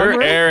remember a tongue we're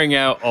ring. airing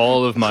out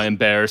all of my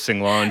embarrassing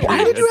laundry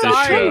Why at did you this have a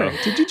tongue show. ring?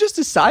 Did you just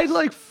decide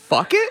like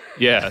fuck it?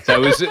 Yeah, that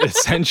was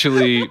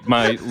essentially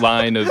my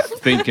line of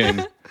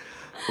thinking.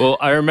 Well,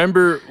 I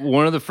remember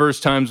one of the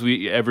first times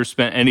we ever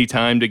spent any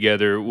time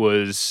together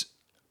was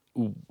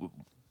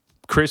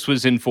Chris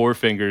was in Four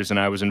Fingers and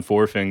I was in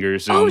Four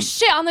Fingers. And, Oh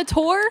shit! On the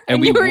tour, and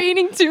and we you were w-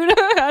 eating tuna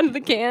out of the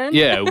can.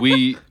 Yeah,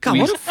 God,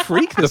 what a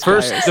freak this guy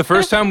is. the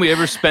first time we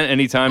ever spent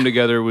any time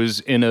together was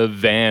in a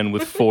van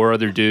with 4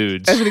 other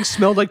dudes. Everything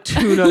smelled like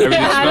tuna.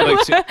 Everything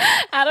smelled like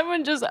Adam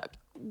would just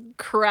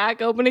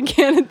crack open a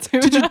can of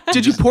tuna.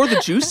 Did you pour the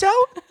juice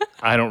out?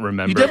 I don't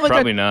remember. You did like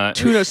Probably a not.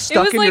 tuna It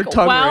stuck was in like your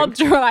tongue while ring.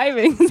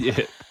 driving.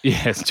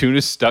 Yeah,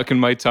 tuna stuck in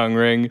my tongue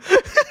ring.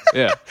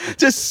 Yeah,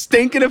 Just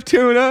stinking of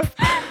tuna.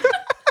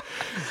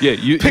 yeah.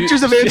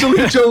 Pictures of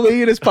Angelina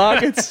Jolie in his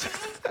pockets.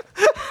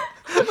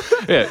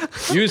 Yeah,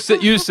 you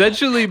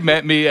essentially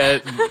met me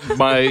at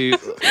my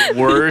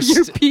worst.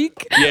 Your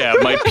peak. Yeah,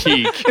 my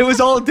peak. It was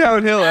all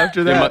downhill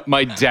after Yeah, that.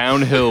 my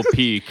downhill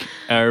peak.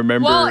 I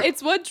remember. Well,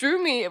 it's what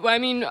drew me. I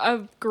mean,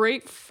 a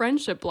great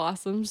friendship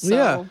blossomed. So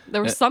Yeah.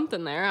 there was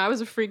something there. I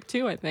was a freak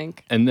too, I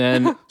think. and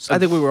then I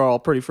think we were all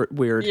pretty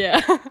weird.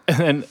 Yeah. And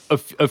then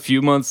a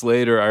few months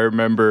later, I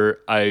remember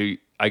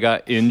I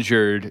got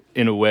injured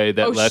in a way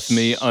that Oh, left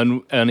me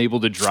unable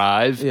to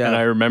drive. Yeah. And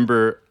I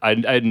remember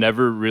I'd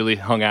never really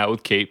hung out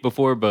with Kate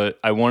before, but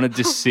I wanted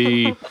to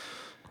see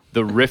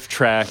the Riff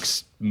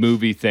Tracks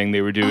movie thing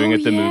they were doing Oh,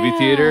 at the movie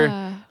theater.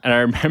 yeah. And I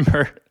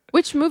remember,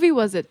 Which movie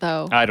was it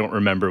though? I don't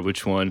remember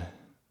which one.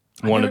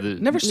 One of the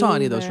Never saw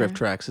any of those Neither. riff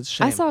tracks. It's a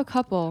shame. I saw a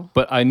couple.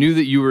 But I knew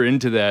that you were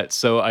into that,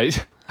 so I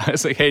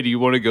was like, "Hey, do you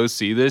want to go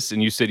see this?"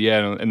 And you said,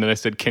 "Yeah." And then I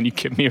said, "Can you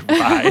give me a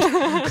ride?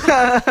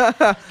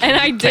 And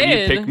I did. Can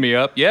you pick me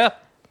up?" Yeah.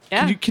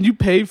 Yeah. Can you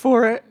pay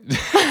for it?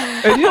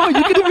 And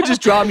you can even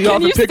just drop me off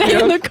Can you and pick me stay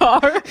in up. the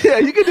car? Yeah,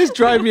 you can just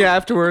drive me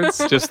afterwards.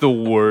 Just the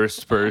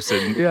worst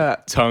person. Yeah.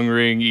 Tongue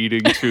ring,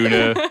 eating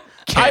tuna,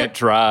 can't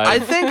drive. I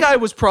think I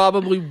was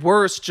probably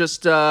worse,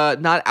 just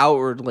not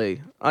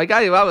outwardly. Like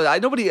I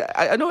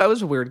know I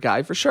was a weird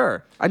guy for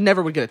sure. I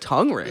never would get a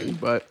tongue ring,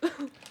 but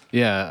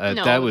yeah,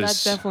 No, that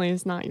was. that definitely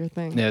is not your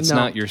thing. Yeah, it's No.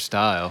 not your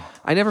style.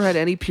 I never had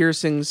any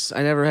piercings.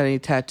 I never had any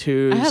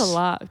tattoos. I had a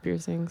lot of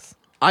piercings.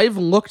 I've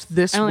looked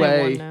this I only have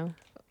one way. now.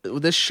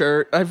 This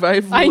shirt. I've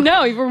I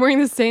know you were wearing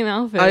the same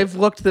outfit. I've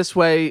looked this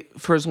way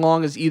for as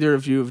long as either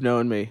of you have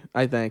known me,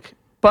 I think.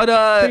 But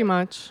pretty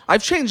much.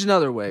 I've changed in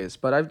other ways,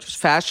 but I've just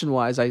fashion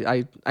wise,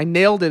 I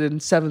nailed it in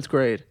 7th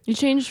grade You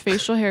changed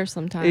facial hair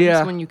sometimes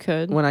Yeah. when you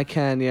could. when I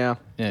can. Yeah,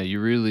 Yeah, you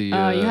really. You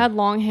had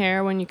long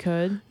hair when you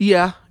could.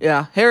 yeah.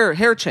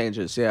 Hair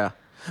changes. Yeah,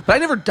 but I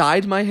never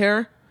dyed my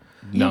hair.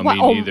 No, Wa-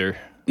 me oh. neither.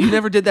 You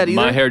never did that either.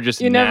 My hair just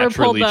You never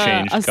pulled naturally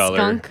a changed color.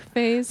 skunk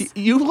phase.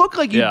 You look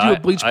like you Yeah, do a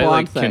bleach I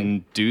blonde like thing.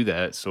 can do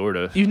that sort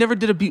of. You never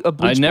did a bleach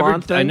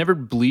blonde thing. I never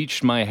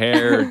bleached my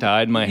hair or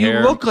dyed my You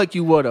hair. look like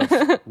you would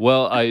have.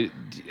 Well,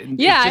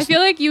 Yeah, I feel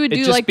like you would it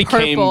do just like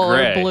became purple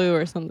gray. or blue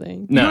or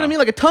something. You know what I mean?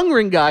 Like a tongue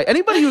ring guy.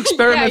 Anybody who Yeah,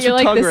 experiments you're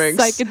with like tongue this rings.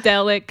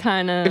 psychedelic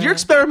kind of. If you're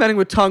experimenting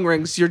with tongue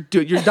rings, you're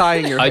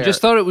dyeing your I hair.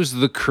 just thought it was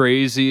the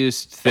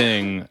craziest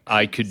thing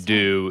I could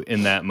do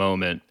in that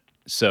moment.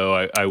 So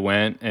I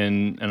went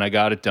and I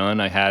got it done.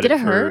 I had Did it it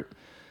for. hurt?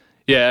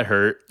 Yeah, it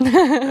hurt.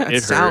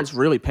 It sounds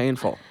really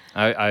painful.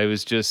 I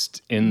was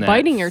just in that.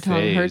 biting your tongue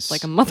phase. hurts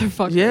like a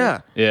motherfucker. Yeah.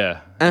 Yeah.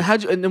 And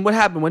and then what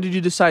happened? When did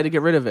you decide to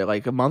get rid of it?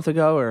 Like a month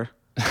ago, or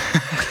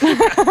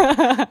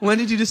when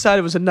did you decide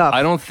it was enough?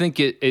 I don't think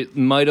it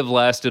might have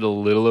lasted a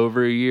little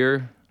over a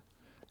year.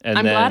 And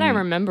I'm glad I then-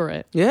 remember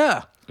it.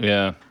 Yeah.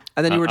 Yeah.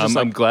 And then you were just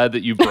I'm like, glad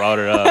that you brought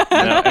it up.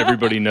 Now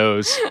everybody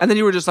knows. and then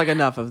you were just like,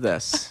 enough of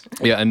this.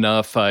 Yeah,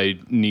 enough. I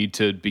need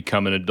to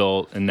become an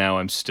adult, and now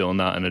I'm still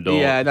not an adult.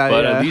 Yeah, no,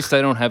 but yeah. at least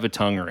I don't have a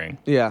tongue ring.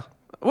 Yeah.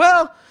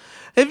 Well,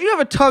 if you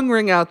have a tongue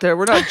ring out there,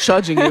 we're not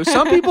judging you.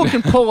 Some people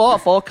can pull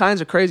off all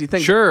kinds of crazy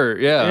things. Sure.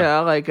 Yeah. Yeah,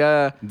 like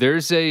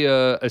There's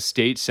a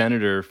state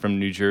senator from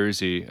New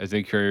Jersey. I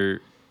think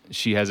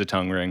she has a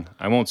tongue ring.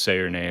 I won't say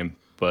her name,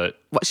 but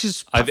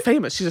she's I've-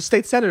 famous. She's a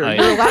state senator.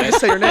 You're allowed to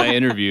say her I name.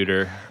 interviewed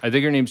her. I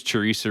think her name's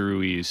Teresa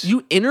Ruiz.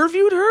 You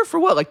interviewed her for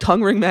what? Like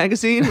Tongue Ring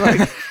magazine?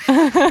 Like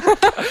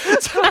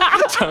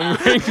Tongue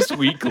Rings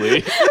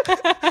Weekly.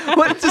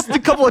 what? Just a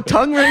couple of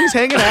tongue rings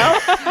hanging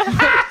out?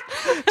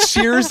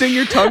 Cheersing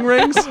your tongue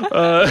rings?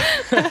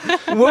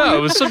 No, it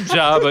was some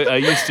job. I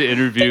used to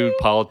interview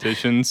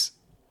politicians.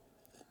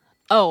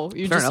 Oh,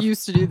 you just enough.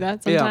 used to do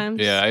that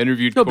sometimes? Yeah, I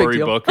interviewed No big Cory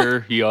deal.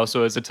 Booker. He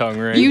also has a tongue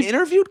ring. You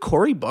interviewed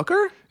Cory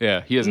Booker?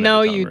 Yeah, he doesn't. No,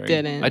 have a tongue you ring.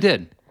 didn't. I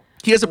did.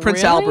 He has a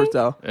Prince Really? Albert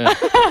though.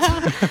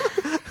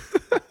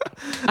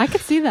 I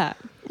could see that.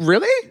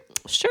 Really?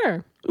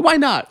 Sure. Why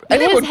not?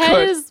 And Anyone his head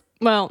could. is.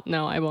 Well,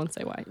 no, I won't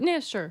say why.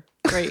 Yeah, sure.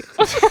 Great.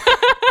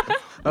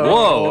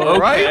 Whoa. Okay.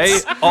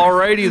 right.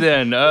 Alrighty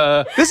then.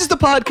 This is the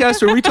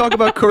podcast where we talk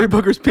about Cory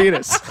Booker's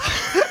penis.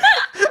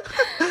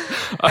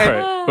 All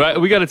right.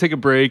 Well, we got to take a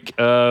break.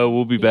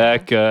 We'll be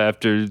back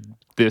after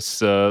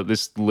this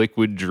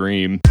liquid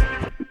dream.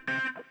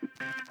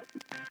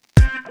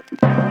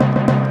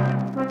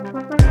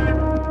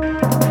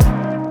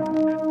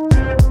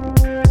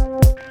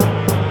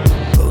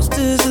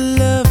 Posters of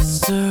love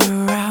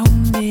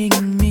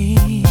surrounding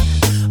me.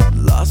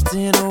 I'm lost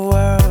in a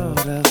world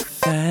of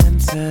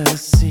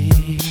fantasy.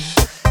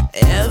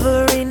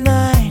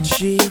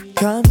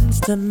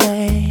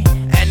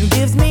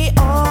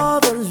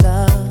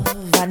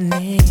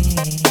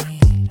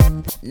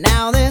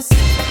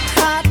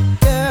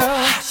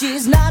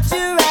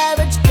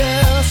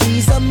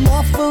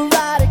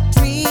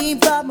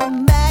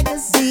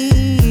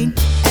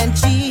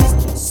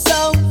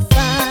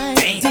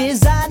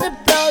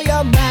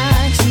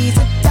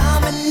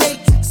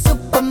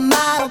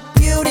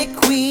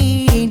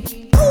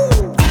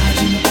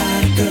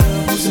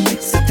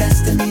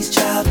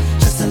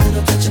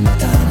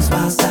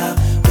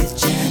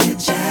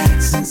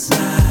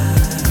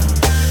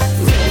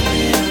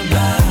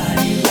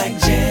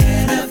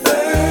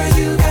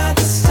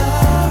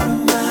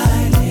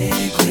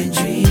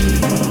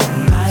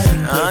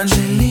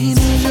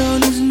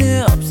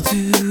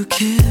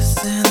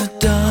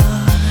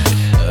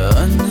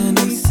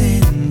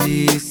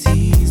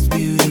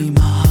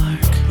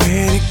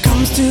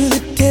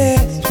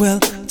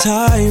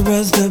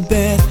 Tyra's the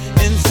best,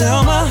 and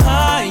Selma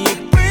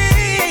Hayek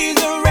brings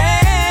the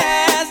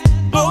rest.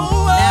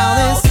 Oh, now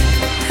this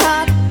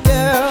hot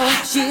girl,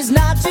 she's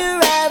not your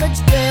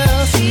average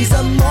girl. She's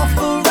a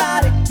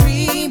morphorotic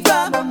dream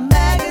from a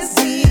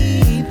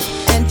magazine,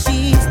 and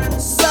she's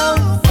so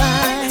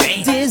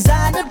fine,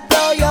 designed to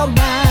blow your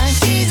mind.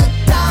 She's a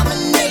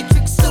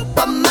dominatrix,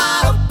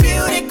 supermodel,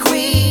 beauty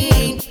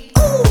queen.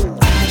 Ooh,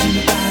 I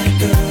dream about a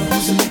girl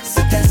who's a mix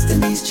of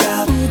Destiny's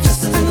Child,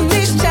 just a little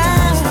bit of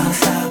my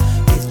style,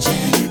 with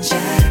Janet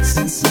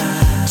Jackson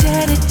smile.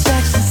 Janet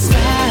Jackson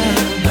smile.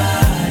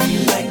 Body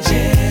like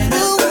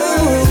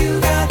Jennifer, you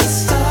got the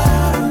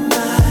star of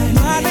mine.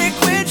 My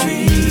liquid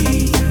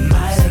dreams,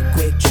 my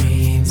liquid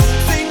dreams.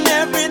 Sing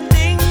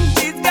everything,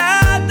 she's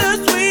got the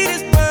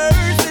sweetest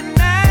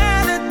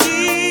personality.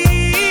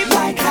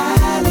 Like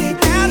Halle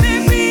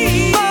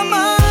Berry. My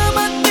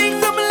mama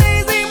thinks I'm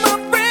lazy, my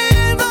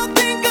friends all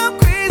think I'm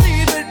crazy,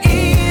 but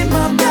in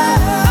my mind,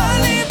 I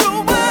leave the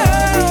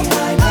world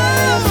behind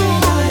every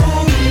night.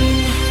 I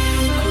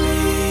dream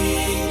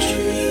great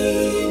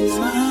dreams.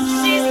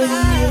 She's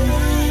my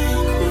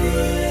liquid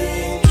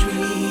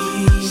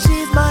dreams.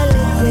 She's my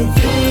liquid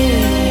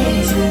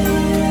dreams.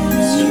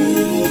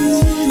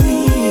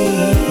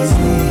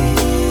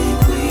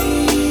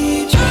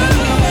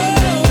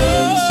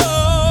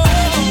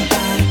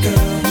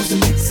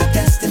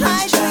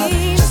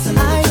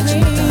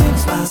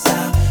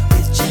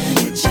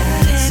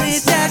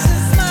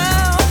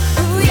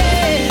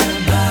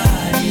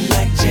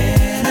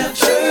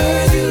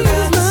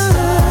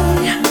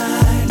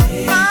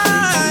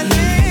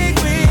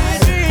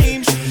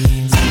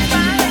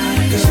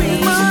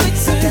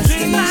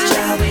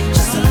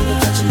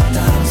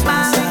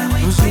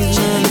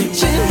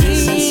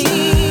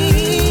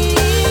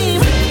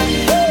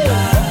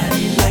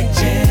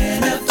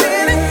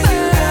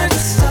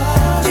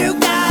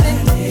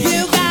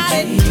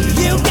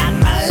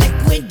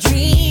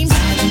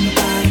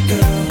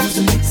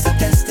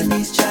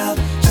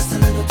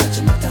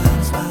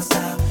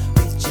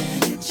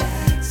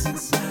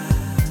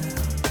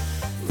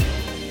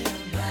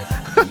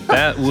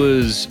 That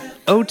was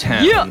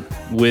O-Town Yeah.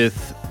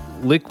 with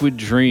Liquid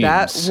Dreams.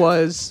 That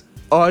was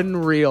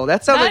unreal.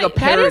 That sounds like a That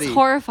parody. is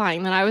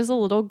horrifying that I was a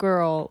little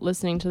girl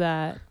listening to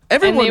that.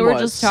 Everyone and they were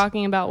was. just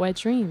talking about wet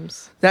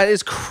dreams. That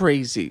is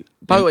crazy.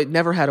 By the way,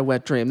 never had a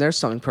wet dream. There's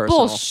something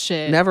personal.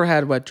 Bullshit. Never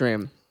had a wet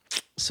dream.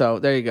 So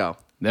there you go.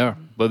 There.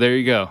 Well, there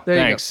you go. There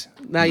Thanks.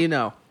 you go. Now you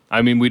know.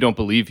 I mean, we don't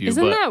believe you,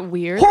 Isn't but that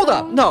weird? Hold though?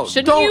 up. No.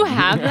 Shouldn't don't. you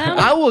have them?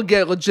 I will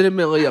get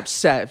legitimately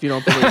upset if you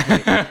don't believe me.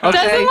 Okay?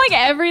 Doesn't like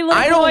every little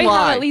I don't boy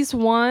lie. have at least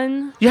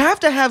one? You have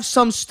to have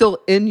some still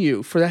in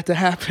you for that to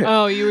happen.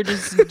 Oh, you were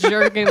just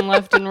jerking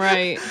left and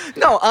right.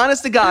 No,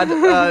 honest to God,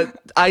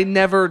 I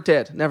never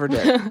did. Never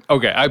did.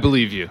 okay, I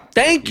believe you.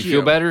 Thank you. You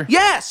feel better?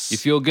 Yes. You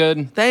feel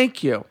good?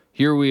 Thank you.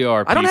 Here we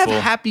are, people. I don't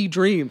have happy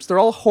dreams. They're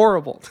all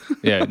horrible.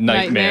 Yeah,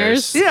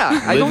 nightmares. Yeah,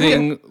 I don't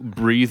Living,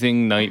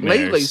 breathing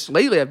nightmares.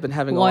 lately I've been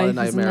having a lot of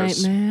Life is a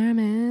nightmares. nightmare,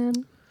 man.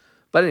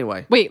 But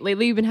anyway, Wait,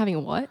 lately you've been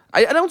having what?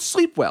 I don't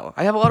sleep well.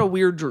 I have a lot of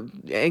weird,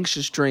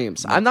 anxious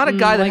dreams. I'm not a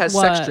guy that Like has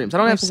what? sex dreams. I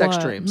don't have Like sex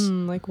what? dreams.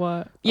 Like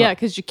what? Yeah,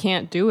 because you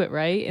can't do it,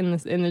 right? In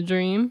the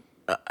dream.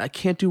 I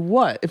can't do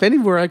what? If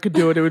anywhere I could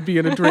do it, it would be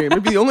in a dream.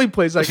 It'd be the only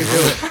place I could do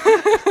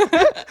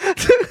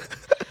it.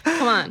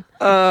 Come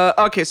on.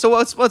 Okay, so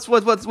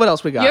what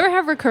else we got? You ever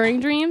have recurring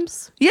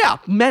dreams? Yeah,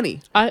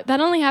 many. That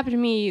only happened to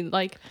me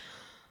like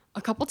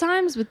a couple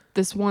times with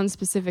this one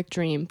specific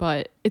dream,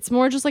 but it's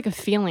more just like a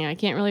feeling. I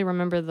can't really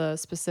remember the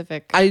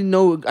specific. I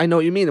know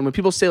what you mean. And when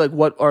people say like,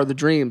 "What are the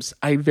dreams?"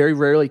 I very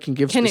rarely can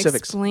give Can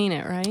specifics. explain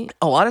it, right?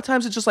 A lot of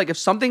times it's just like if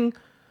something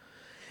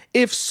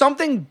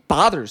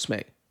bothers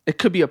me, it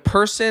could be a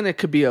person, it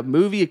could be a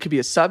movie, it could be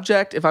a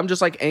subject. If I'm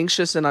just like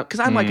anxious and because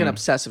I'm like an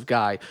obsessive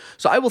guy,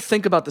 so I will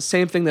think about the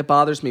same thing that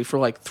bothers me for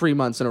like 3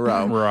 months in a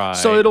row. Right.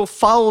 So it'll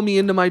follow me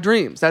into my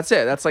dreams. That's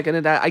it. That's like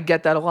I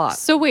get that a lot.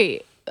 So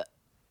wait.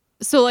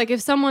 So like if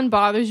someone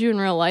bothers you in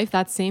real life,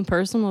 that same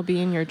person will be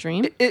in your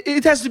dream?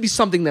 It has to be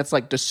something that's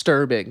like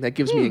disturbing that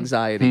gives me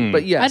anxiety.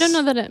 But yes, I don't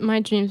know that my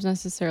dreams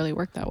necessarily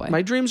work that way.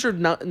 My dreams are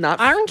not.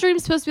 Aren't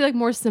dreams supposed to be like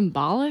more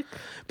symbolic?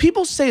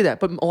 People say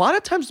that, but a lot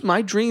of times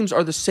my dreams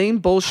are the same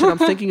bullshit I'm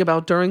thinking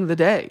about during the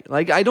day.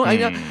 Like I don't,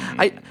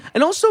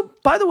 and also,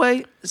 by the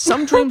way,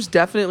 some dreams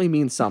definitely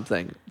mean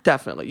something.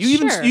 Definitely,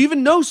 you Sure.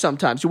 even know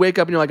sometimes. You wake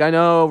up and you're like, I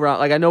know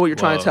what you're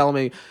trying to Whoa. tell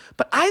me.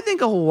 But I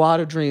think a lot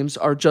of dreams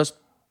are just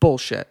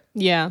bullshit.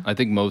 Yeah. I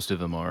think most of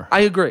them are.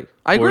 I agree.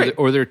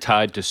 Or they're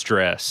tied to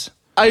stress.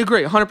 I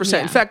agree 100%.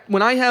 Yeah. In fact,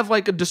 when I have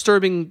like a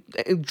disturbing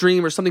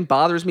dream or something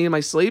bothers me in my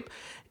sleep,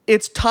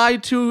 it's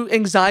tied to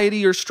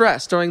anxiety or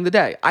stress during the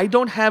day. I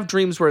don't have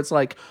dreams where it's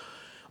like,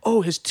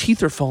 oh, his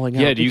teeth are falling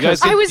out. Yeah, do you guys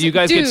because-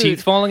 get, dude,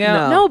 teeth falling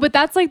out? No. No, but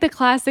that's like the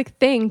classic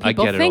thing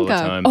people get it think all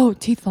the of. time. Oh,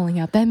 teeth falling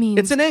out. That means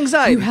It's an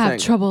anxiety you have thing.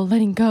 trouble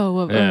letting go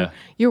of. Yeah.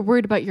 You're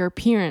worried about your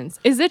appearance.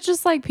 Is it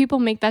just like people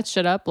make that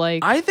shit up?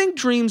 Like, I think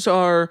dreams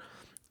are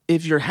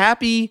if you're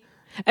happy.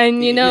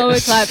 and you know,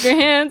 Yes. clap your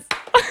hands.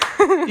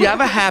 you have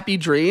a happy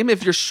dream.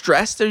 If you're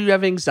stressed or you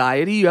have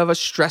anxiety, you have a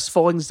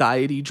stressful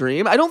anxiety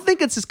dream. I don't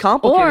think it's as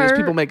complicated as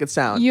people make it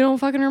sound. You don't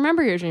fucking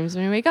remember your dreams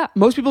when you wake up.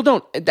 Most people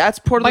don't. That's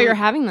part of But you're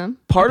having them.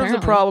 Part of apparently.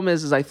 the problem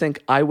is I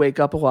think I wake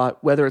up a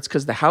lot, whether it's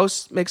because the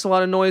house makes a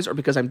lot of noise or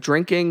because I'm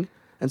drinking,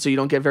 and so you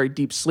don't get very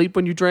deep sleep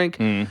when you drink.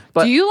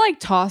 But Do you like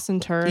toss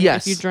and turn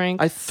yes, if you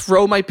drink? I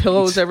throw my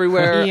pillows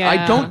everywhere. Yeah.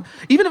 I don't,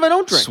 even if I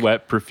don't drink.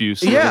 Sweat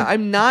profusely. Yeah,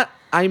 I'm not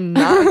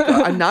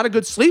a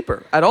good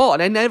sleeper at all,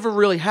 and I never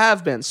really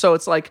have been. So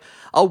it's like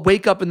I'll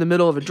wake up in the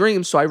middle of a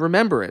dream, so I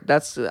remember it.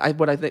 That's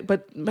what I think.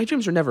 But my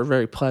dreams are never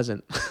very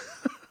pleasant.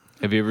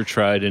 Have you ever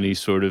tried any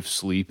sort of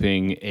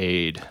sleeping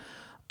aid?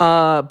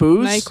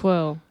 Booze.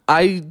 NyQuil.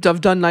 I've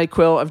done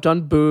NyQuil. I've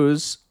done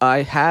booze.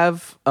 I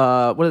have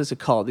what is it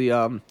called?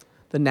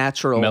 The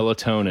natural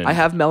Melatonin. I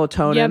have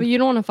melatonin. Yeah, but you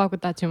don't want to fuck with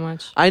that too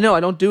much. I know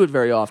I don't do it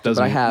very often,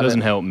 but I have.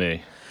 Doesn't help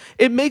me.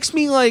 It makes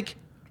me like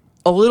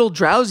a little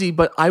drowsy,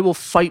 but I will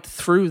fight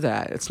through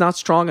that. It's not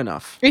strong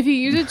enough. If you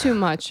use it too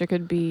much, it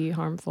could be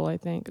harmful, I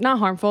think. Not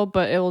harmful,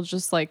 but it will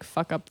just like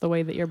fuck up the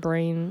way that your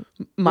brain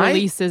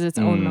releases its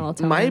own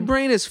melatonin. My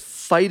brain is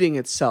fighting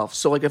itself.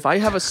 So like if I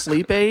have a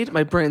sleep aid,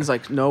 my brain's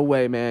like, no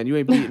way, man, you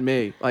ain't beating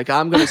me. Like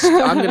I'm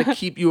gonna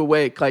keep you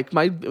awake. Like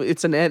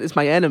it's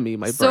my enemy.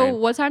 My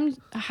brain.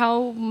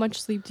 How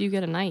much sleep do you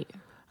get a night?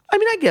 I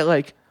mean,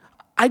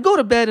 I go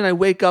to bed and I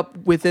wake up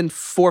within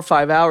 4 or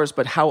 5 hours.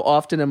 But how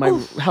often am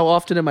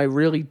I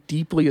really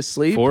deeply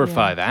asleep? 4 or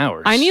 5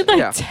 hours. I need like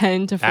Yeah.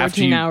 10 to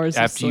 14 hours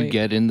of after sleep. you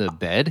get in the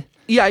bed.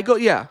 Yeah, I go.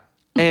 Yeah,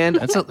 and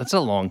That's a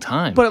long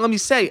time. but let me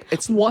say,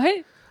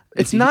 What?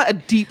 it's not a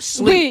deep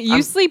sleep. Wait, you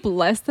I'm- sleep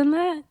less than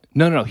that?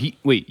 No.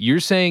 Wait,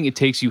 you're saying it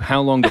takes you how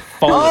long to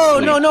fall Oh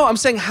asleep? no, I'm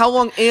saying how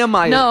long am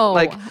I? No.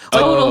 like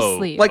Total Oh.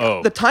 sleep. like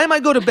Oh. the time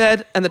I go to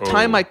bed and the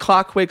time my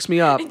clock wakes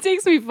me up. It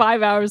takes me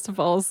 5 hours to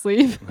fall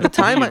asleep. The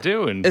time What are you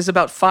doing? is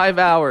about 5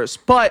 hours,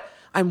 but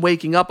I'm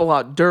waking up a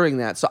lot during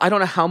that, so I don't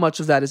know how much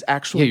of that is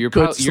actually Yeah,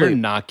 good sleep. you're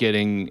not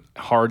getting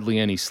hardly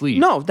any sleep.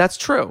 No, that's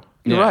true.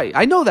 You're Yeah. right.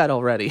 I know that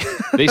already.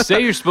 They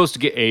say you're supposed to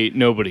get 8.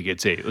 Nobody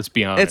gets 8. Let's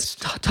be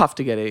honest. It's tough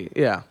to get 8.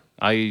 Yeah,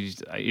 You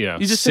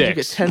you just think you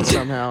get 10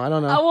 somehow. I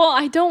don't know. Well,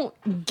 I don't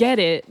get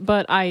it,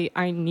 but I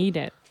need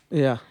it.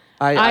 Yeah,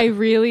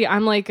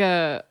 I'm like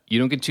You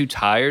don't get too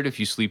tired if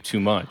you sleep too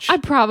much. I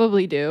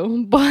probably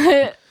do,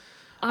 but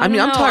I mean,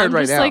 don't I'm know. tired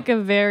right just now. like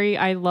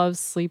I love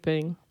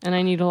sleeping and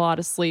I need a lot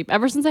of sleep.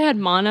 Ever since I had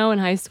mono in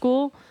high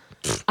school,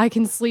 I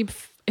can sleep.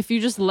 If you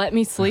just let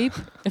me sleep,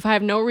 if I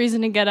have no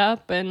reason to get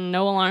up and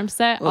no alarm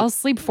set, I'll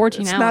sleep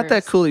 14 it's hours. not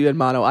that cool. You had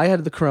mono. I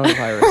had the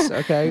coronavirus.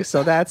 Okay,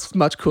 so that's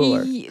much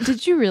cooler.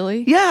 Did you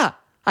really? Yeah,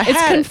 I It's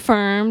had it.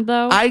 confirmed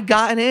though. I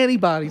got an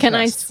antibody Can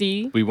I test.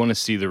 see? we want to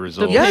see the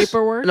results. Yeah.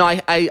 paperwork? No, I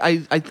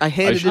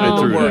handed it should've in to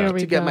threw that. work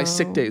to get my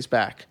sick days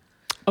back.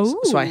 Oh,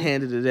 So I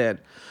handed it in,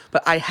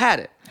 but I had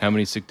it. How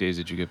many sick days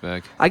did you get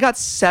back? I got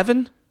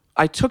 7.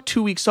 I took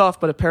 2 weeks off,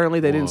 but apparently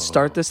they didn't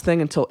start this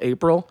thing until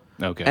April.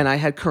 Okay. And I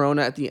had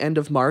corona at the end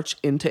of March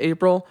into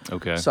April.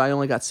 Okay. So I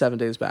only got 7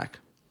 days back.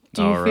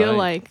 do you All feel right.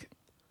 like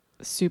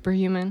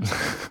superhuman?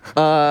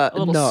 A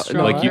little no,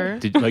 stronger?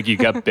 Like you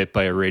got bit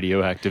by a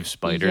radioactive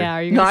spider. Yeah,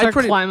 are you No, gonna I start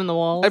pretty- climbing the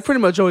walls? I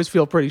pretty much always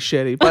feel pretty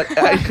shitty, but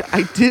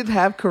I did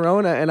have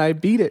corona and I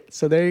beat it.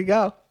 So there you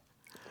go.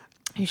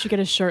 You should get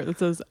a shirt that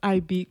says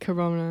 "I beat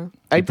Corona."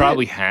 I He did.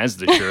 probably has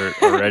the shirt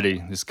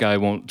already. This guy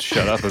won't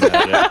shut up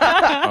about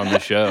it on the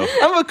show.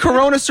 I'm a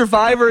corona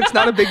survivor. It's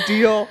not a big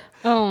deal.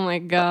 Oh my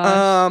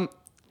god!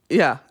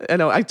 Yeah, I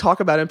know. I talk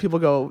about it and people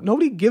go,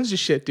 nobody gives a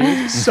shit,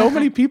 dude. So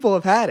many people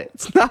have had it.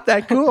 It's not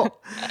that cool.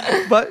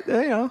 But,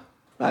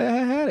 I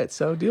had it,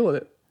 so deal with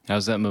it.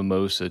 How's that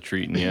mimosa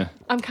treating you?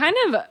 I'm kind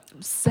of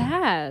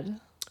sad.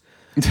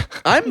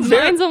 I'm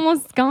very... Mine's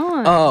almost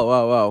gone.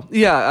 Oh.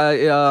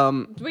 Yeah,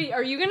 Wait,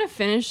 are you gonna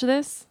finish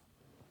this?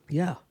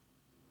 yeah.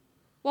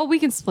 Well, we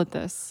can split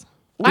this.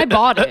 I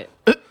bought it.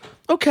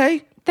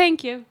 Okay.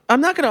 Thank you.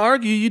 I'm not going to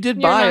argue. You did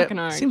You're buy not it.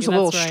 gonna argue, Seems a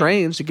little that's right.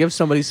 strange to give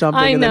somebody something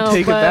I and then know,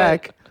 take it but-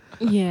 back.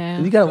 Yeah.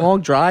 You got a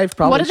long drive.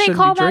 Probably What do they shouldn't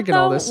call be that drinking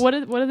all though? this. What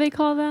do they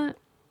call that?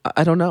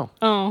 I don't know.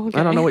 Oh, okay.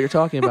 I don't know what you're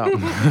talking about.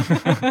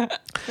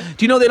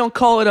 Do you know they don't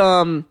call it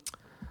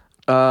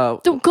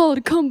Don't call it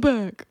a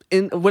comeback.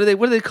 what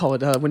do they call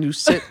it when you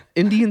sit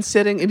Indian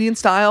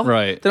style?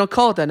 Right. They don't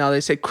call it that now.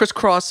 They say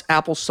crisscross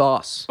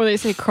applesauce. Or they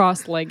say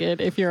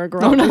cross-legged if you're a No,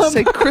 grown they up.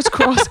 say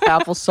crisscross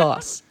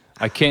applesauce.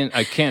 I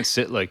can't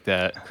sit like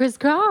that.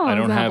 Crisscross I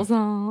don't have-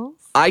 applesauce.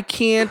 I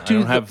can't I do.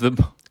 don't have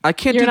the. I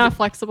can't You're do. not the,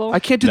 flexible. I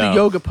can't do the No.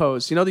 yoga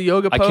pose. You know the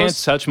yoga I pose.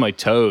 can't touch my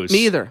toes.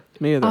 Me either.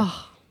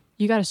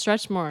 You got to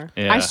stretch more.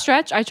 Yeah. I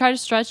stretch. I try to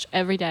stretch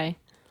every day.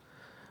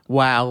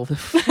 Wow.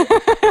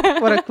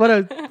 what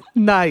a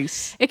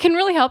nice. It can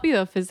really help you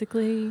though,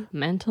 physically,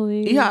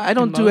 mentally. Yeah, I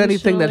don't do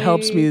anything that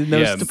helps me in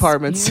those Yeah.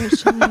 departments.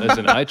 emotionally.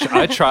 Listen, I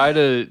try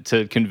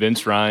to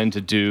convince Ryan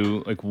to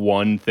do like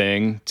one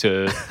thing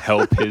to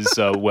help his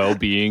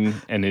well-being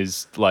and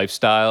his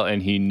lifestyle,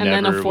 and he And never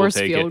then a will force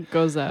take field it.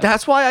 goes up.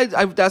 That's why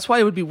that's why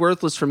it would be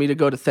worthless for me to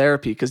go to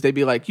therapy because they'd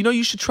be like,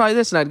 you should try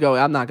this, and I'd go,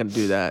 I'm not going to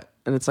do that.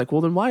 And it's like, well,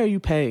 then why are you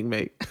paying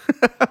me?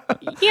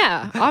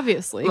 Yeah,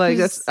 obviously. Like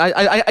 'cause- that's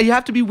I you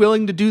have to be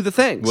willing to do the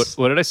things.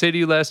 What did I say to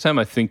you last time?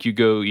 I think you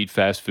go eat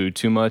fast food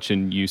too much,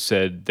 and you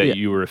said that Yeah.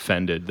 you were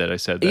offended that I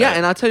said that. Yeah,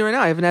 and I'll tell you right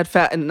now, I haven't had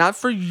fat, and not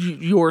for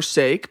your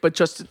sake, but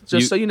just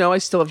so you know, I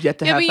still have yet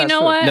to Yeah, have but you fast know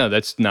food. what? No,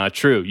 that's not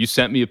true. You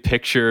sent me a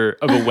picture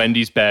of a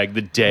Wendy's bag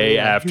the day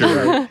after.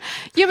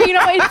 Yeah, but you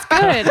know what? It's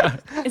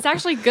good. It's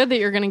actually good that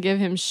you're gonna give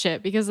him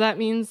shit because that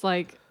means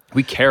like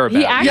We care about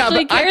he it.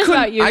 actually but I cares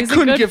couldn't- about you. I He's a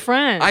couldn't good give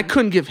friend. I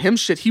couldn't give him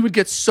shit. He would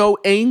get so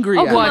angry.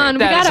 Oh, at come me. on. We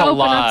That is gotta a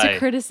open up lie. to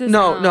criticism.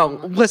 No,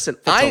 listen.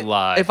 That's a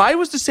lie. If I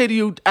was to say to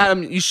you,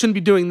 Adam, you shouldn't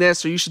be doing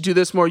this or you should do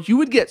this more, you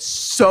would get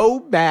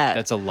so mad.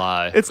 That's a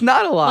lie. It's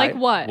not a lie. Like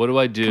what? What do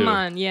I do? Come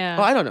on, yeah.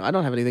 Oh, I don't know. I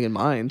don't have anything in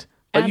mind.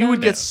 But you Adam,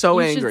 would get so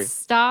you angry. Should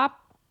stop.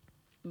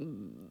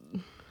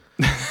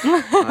 I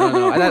don't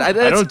know.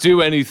 I don't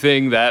do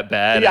anything that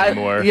bad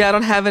anymore. Yeah, I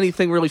don't have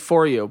anything really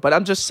for you. But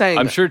I'm just saying.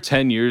 I'm sure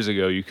 10 years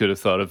ago you could have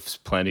thought of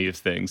plenty of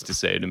things to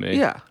say to me.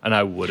 Yeah. And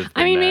I would have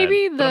been I mean, mad,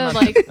 maybe but I'm the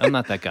not- like, I'm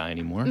not that guy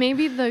anymore.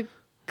 maybe the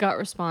gut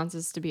response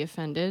is to be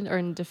offended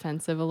or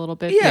defensive a little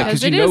bit. Yeah,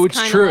 Because it you know is it's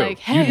kinda true. Like,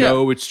 hey, You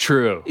know it's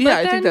true. Yeah, but I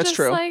think then that's just,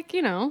 true. Like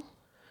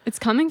it's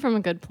coming from a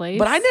good place.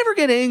 But I never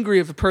get angry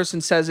if a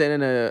person says it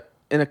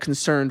in a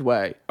concerned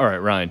way. All right,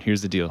 Ryan,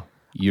 here's the deal.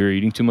 You're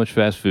eating too much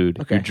fast food.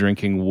 Okay. You're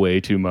drinking way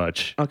too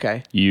much.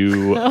 Okay.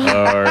 You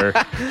are.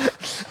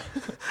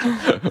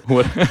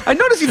 What? I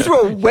noticed you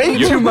throw way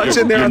too much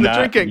in there You're on the not-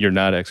 drinking. You're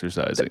not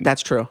exercising.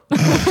 That's true.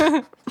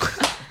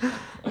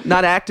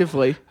 Not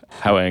actively.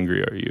 How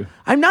angry are you?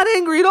 I'm not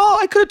angry at all.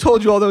 I could have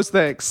told you all those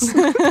things.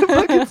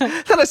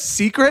 It's not a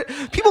secret.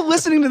 People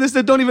listening to this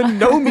that don't even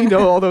know me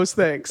know all those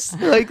things.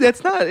 Like,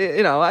 that's not,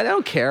 I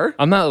don't care.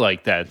 I'm not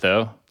like that,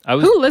 though. I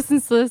was. Who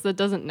listens to this that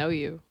doesn't know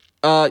you?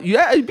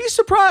 Yeah, you'd be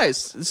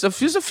surprised.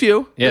 There's a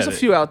few. Yeah, There's a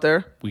few out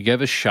there. We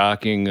have a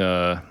shocking.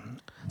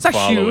 It's not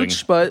following.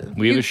 huge, but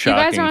We have a You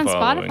shocking guys are on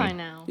following. Spotify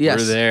now. yes.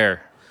 We're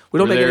there. We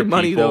don't We're make any there,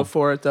 money, people. though,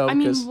 for it, though. I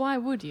mean, because why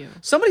would you?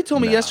 somebody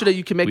told me yesterday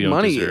you can make we don't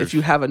money deserve. if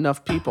you have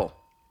enough people.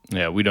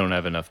 Yeah, we don't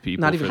have enough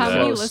people Not for even How that.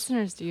 many close.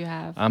 listeners do you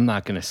have? I'm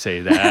not going to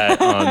say that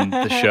on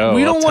the show.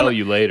 We don't I'll want tell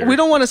you later. We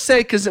don't want to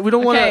say because we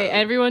don't want Okay, to.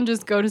 everyone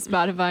just go to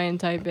Spotify and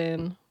type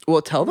in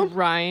Well, tell them.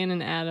 Ryan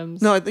and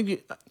Adam's No, I think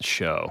you.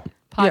 show.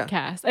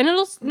 podcast. And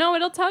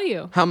it'll tell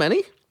you. How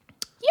many?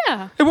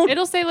 Yeah. won't-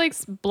 It'll say like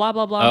blah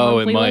blah blah Oh,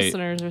 it monthly might.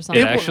 listeners or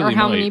something. It actually or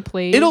how might. many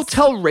plays. It'll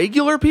tell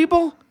regular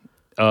people.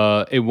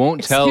 It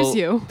won't tell. Excuse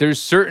you. There's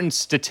certain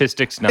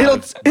statistics not. It'll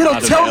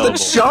not tell the available.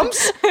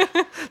 chumps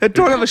that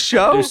don't have a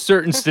show. There's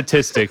certain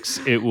statistics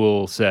it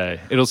will say.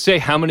 It'll say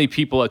how many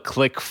people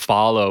click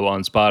follow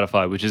on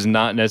Spotify, which is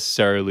not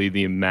necessarily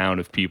the amount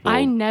of people.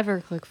 I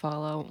never click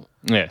follow.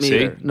 Yeah, Me see?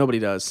 either. Nobody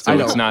does. So I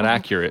it's don't. not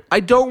accurate.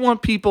 I don't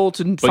want people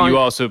to But find. you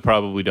also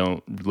probably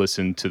don't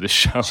listen to the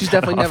show. She's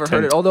definitely never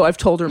heard it. Although I've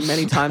told her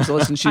many times to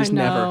listen, she's I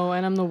know, never.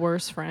 and I'm the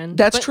worst friend.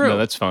 That's But true. No,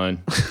 that's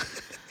fine.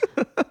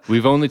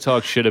 We've only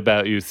talked shit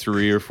about you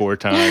 3 or 4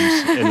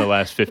 times in the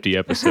last 50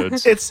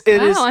 episodes. It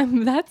is. Wow,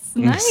 that's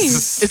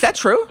nice. Is that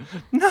true?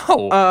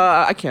 No.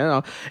 I can't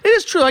know. It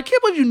is true. I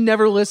can't believe you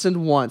never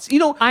listened once.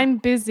 I'm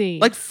busy.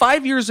 Like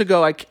 5 years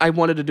ago, I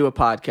wanted to do a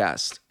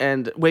podcast,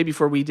 and way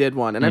before we did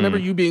one. And I remember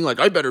you being like,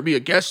 I better be a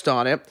guest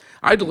on it.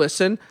 I'd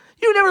listen.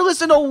 You never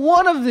listened to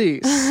one of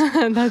these.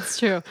 That's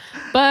true.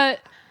 But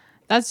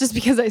that's just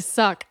because I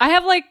suck. I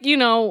have You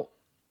know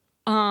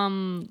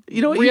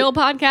what? real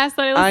podcasts that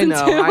I I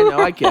listen know, to. I know,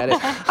 I get it.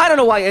 I don't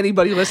know why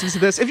anybody listens to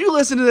this. If you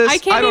listen to this, I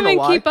can't don't know even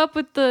why. keep up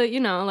with the,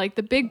 like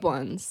the big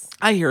ones.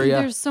 I hear you.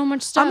 There's so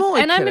much stuff.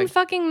 only And I'm kidding. in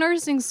fucking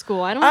nursing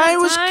school. I don't I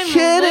have was time to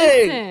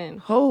kidding. listen.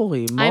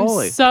 Holy I'm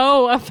moly.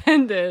 so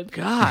offended.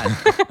 God.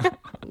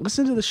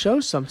 Listen to the show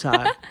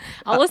sometime.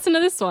 I'll listen to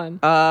this one.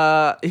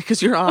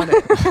 Because you're on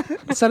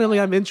it. Suddenly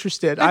I'm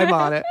interested. I'm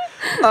on it.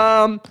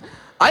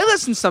 I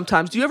listen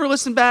sometimes. Do you ever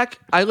listen back?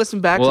 I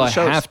listen back well, to I the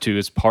shows. have to.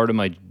 It's part of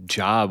my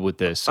job with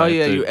this. Oh, I have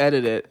yeah, to- you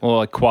edit it.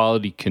 Well, I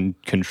quality can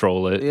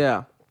control it.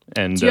 Yeah.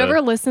 And Do you ever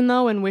listen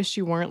though and wish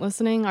you weren't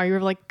listening? Are you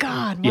ever like,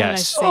 God, why did I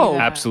Yes. say Oh,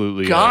 that?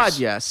 absolutely. God,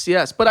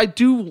 yes. But I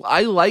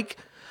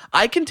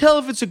can tell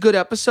if it's a good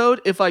episode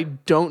if I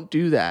don't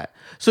do that.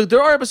 So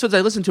there are episodes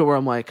I listen to where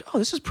I'm like, oh,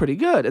 this is pretty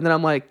good. And then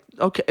I'm like,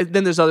 okay. And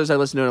then there's others I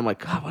listen to and I'm like,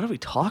 God, what are we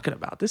talking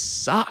about? This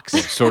sucks.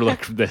 Sort of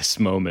like this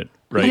moment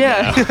right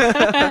now.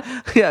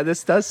 Yeah. Yeah,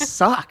 this does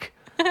suck.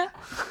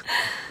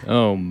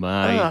 Oh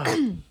my.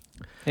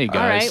 Hey guys.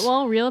 All right,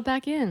 well, reel it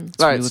back in.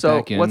 All right, reel it so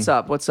back in. what's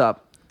up? What's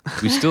up?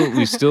 we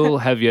still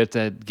have yet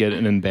to get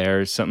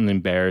something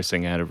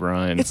embarrassing out of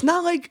Ryan. It's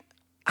not like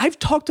I've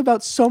talked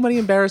about so many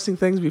embarrassing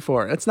things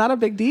before. It's not a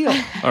big deal.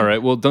 All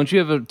right. Well, don't you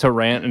have to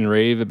rant and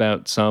rave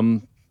about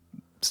some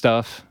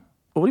stuff?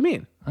 What do you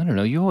mean? I don't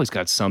know. You always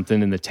got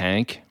something in the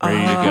tank ready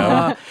to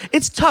go.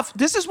 It's tough.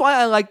 This is why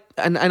I like,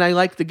 and I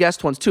like the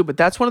guest ones too, but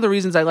that's one of the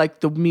reasons I like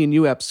the me and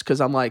you eps, because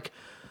I'm like,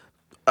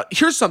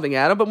 here's something,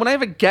 Adam, but when I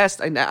have a guest,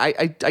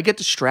 I get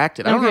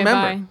distracted. I don't Okay,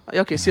 remember.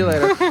 Okay, see you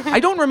later. I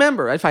don't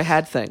remember if I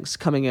had things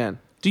coming in.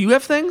 Do you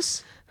have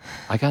things?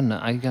 I got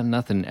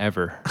nothing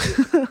ever.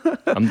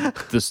 I'm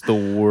just the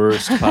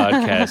worst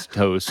podcast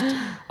host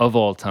of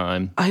all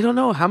time. I don't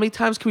know. How many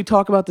times can we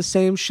talk about the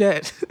same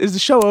shit? Is the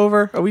show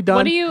over? Are we done?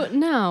 What do you?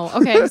 No.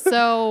 Okay.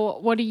 So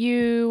what are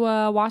you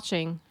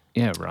watching?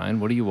 Yeah, Ryan,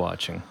 what are you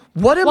watching?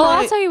 What am Well,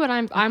 I? I'll tell you what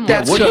I'm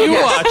That's What watching. are you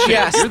yes, watching?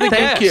 Yes, You're the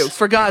thank guest. you.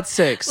 For God's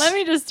sakes. Let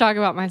me just talk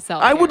about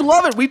myself. I would here.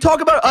 love it. We talk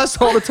about us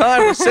all the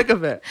time. We're sick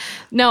of it.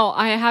 No,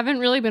 I haven't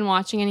really been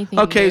watching anything.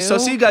 Okay, new. so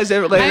see you guys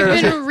later.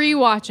 I've been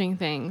rewatching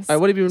things. All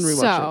right, what have you been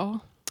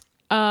rewatching?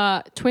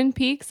 So, Twin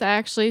Peaks. I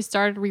actually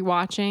started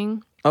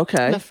rewatching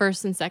Okay. the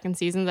first and second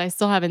seasons. I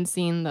still haven't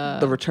seen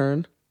The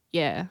Return.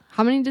 Yeah.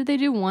 How many did they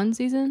do? One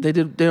season? They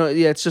did. Yeah,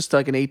 it's just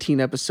like an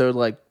 18 episode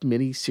like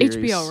mini series.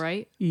 HBO,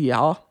 right?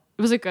 Yeah.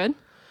 Was it good?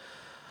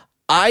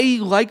 I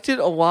liked it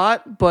a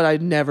lot, but I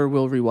never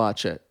will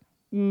rewatch it.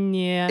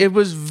 Yeah. It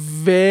was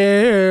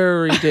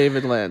very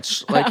David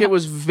Lynch. Like it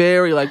was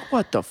very like,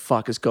 what the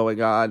fuck is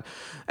going on?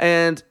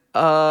 And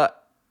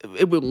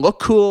it would look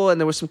cool, and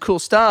there was some cool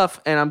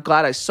stuff, and I'm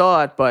glad I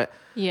saw it, but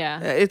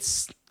yeah.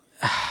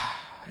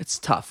 it's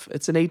tough.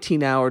 It's an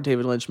 18-hour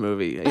David Lynch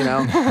movie, you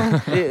know.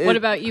 What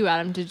about you,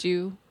 Adam? Did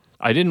you?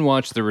 I didn't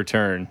watch The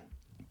Return,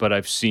 but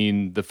I've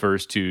seen the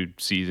first 2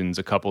 seasons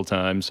a couple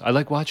times. I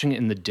like watching it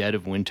in the dead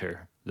of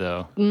winter,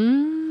 though.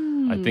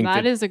 I think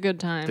That is a good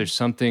time. there's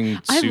something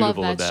I love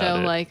suitable that about show.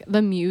 it. Like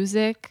the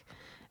music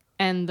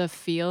and the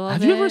feel of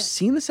Have it. you ever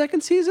seen the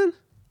second season?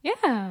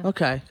 Yeah.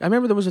 Okay, I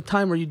remember there was a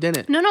time where you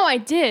didn't. No, I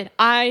did.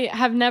 I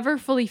have never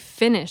fully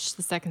finished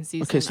the second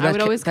season. Okay, so I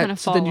would always kind of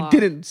so fall then you off.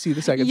 didn't see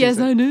the second Yes,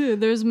 season. I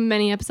did. There's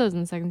many episodes in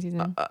the second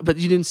season. But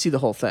you didn't see the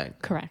whole thing.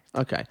 Correct.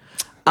 Okay.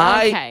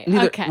 Okay,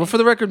 Neither, okay. Well, for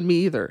the record,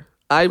 me either.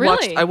 I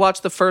Really?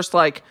 watched the first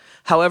like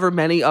however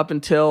many up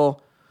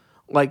until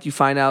like you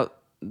find out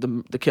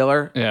the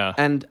killer. Yeah.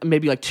 And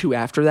maybe like 2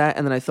 after that,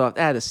 and then I thought,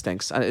 this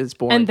stinks. It's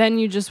boring. And then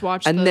you just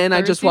watched. And the then I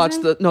third just watched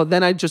season?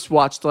 then I just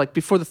watched like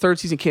before the third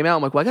season came out.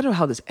 I'm like, well, I gotta know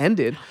how this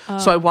ended.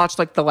 So I watched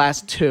like the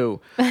last 2.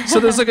 So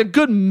there's like a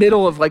good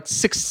middle of like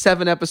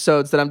 6-7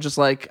 episodes that I'm just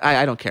like,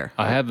 I don't care.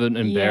 I have an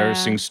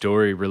embarrassing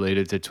story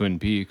related to Twin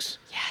Peaks.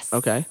 Yes.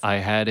 Okay. I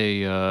had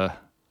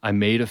I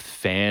made a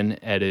fan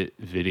edit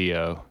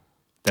video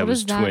that What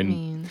was does that twin.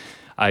 mean?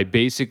 I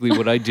basically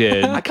what I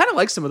did, I kind of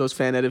like some of those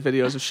fan edit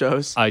videos of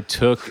shows. I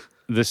took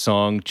the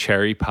song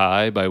Cherry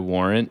Pie by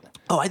Warrant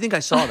Oh, I think I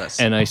saw this.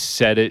 and I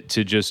set it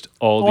to just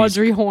all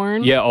Audrey these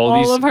Horn. yeah, all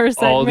these of her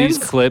all these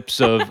segments.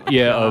 clips of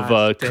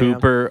damn.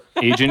 Cooper,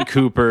 Agent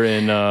Cooper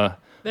and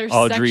Their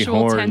Audrey sexual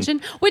Horn.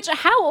 tension. Which,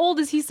 how old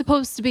is he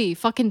supposed to be?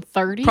 Fucking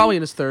 30? Probably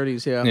in his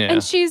 30s, yeah. Yeah.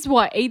 And she's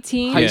what,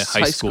 18? Yeah.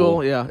 high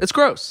school. Yeah. It's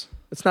gross.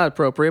 It's not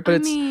appropriate,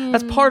 but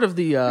that's part of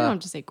the. You don't have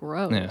to say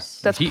gross. Yeah.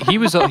 That's he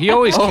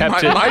always oh,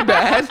 kept my it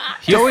bad.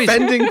 He always-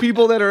 defending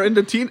people that are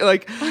into teen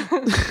like.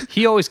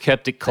 he always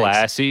kept it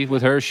classy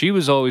with her. She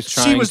was always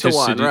trying was to the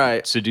one,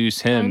 right.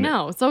 seduce I him.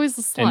 know. It's always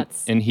the And,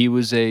 sluts. and he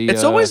was a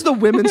It's always the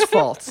women's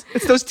fault.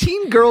 It's those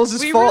teen girls'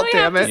 we fault. really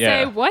Damn have it. to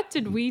Yeah. say, what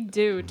did we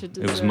do to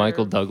deserve? it was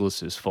Michael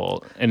Douglas's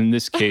fault. And in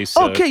this case,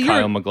 Okay, you're-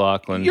 Kyle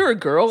MacLachlan. You're a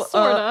girl.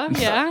 Sorta,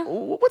 yeah.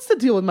 What's the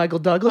deal with Michael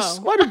Douglas?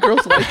 Oh. Why do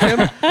girls like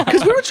him?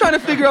 Because we were trying to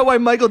figure out why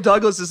Michael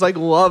Douglas is like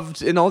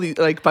loved in all the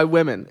like by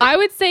women. I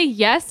would say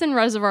yes in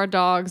Reservoir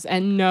Dogs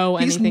and no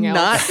He's anything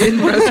not else.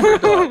 in Reservoir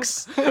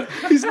Dogs.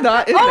 He's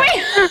not in. Oh, that.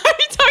 wait.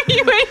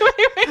 Are you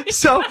talking? Wait.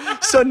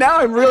 So now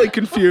I'm really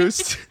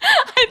confused.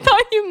 I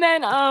thought you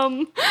meant,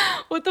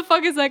 what the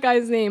fuck is that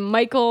guy's name?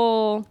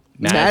 Michael.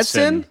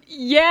 Madsen?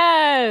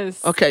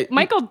 Yes. Okay.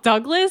 Michael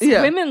Douglas?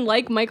 Yeah. Women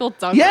like Michael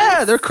Douglas?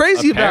 Yeah, they're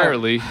crazy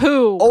Apparently,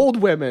 Who? about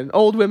it.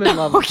 Old women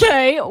love him.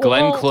 Okay.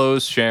 Glenn well,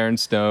 Close, Sharon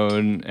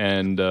Stone,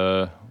 and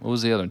what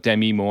was the other one?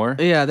 Demi Moore.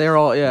 Yeah, they're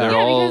all They're Yeah,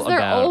 all because they're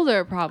about-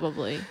 older,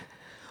 probably.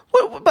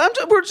 But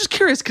we're just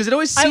curious because it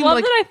always I seemed love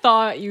like that I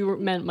thought you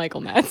meant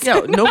Michael Madsen. yeah,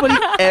 nobody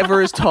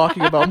ever is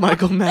talking about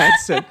Michael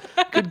Madsen.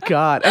 Good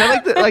God, and I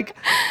like that. Like,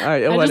 all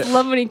right, I what- just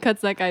love when he cuts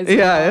that guy's ear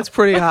yeah, off. that's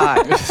pretty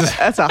hot.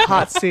 That's a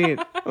hot scene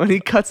when he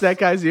cuts that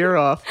guy's ear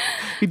off.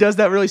 He does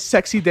that really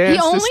sexy dance. He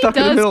that's only stuck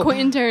in the does middle.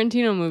 Quentin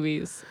Tarantino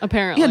movies,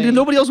 apparently. Yeah, dude,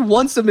 nobody else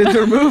wants him in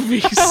their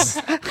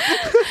movies.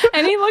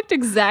 And he looked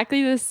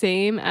exactly the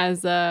same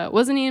as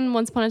wasn't he in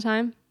Once Upon a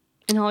Time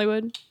in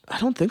Hollywood? I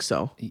don't think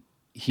so.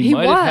 He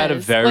might have had a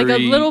very like a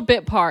little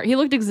bit part. He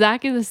looked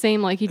exactly the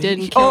same like he did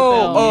in Kill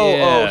Bill.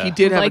 Yeah. He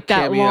did With have like a that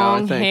cameo.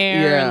 long I think.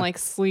 hair yeah. and like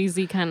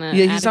sleazy kind of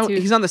yeah, attitude.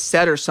 he's on the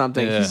set or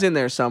something. Yeah. He's in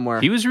there somewhere.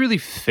 He was really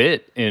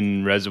fit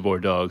in Reservoir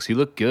Dogs. He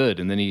looked good,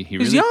 and then he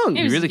was really young. He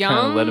He was really kind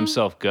of young. let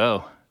himself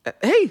go.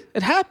 Hey,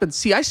 it happens.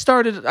 See, I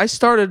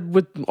started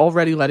with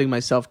already letting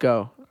myself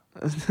go.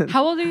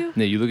 How old are you?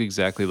 Yeah, you look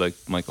exactly like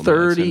Michael.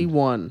 Madsen.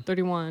 31.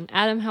 31.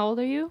 Adam, how old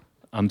are you?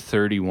 I'm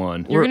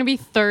 31. You're gonna be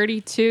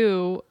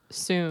 32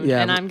 soon,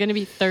 Yeah, and but- I'm gonna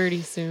be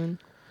 30 soon.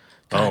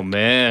 Oh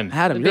man.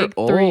 Adam, The you're big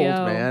old,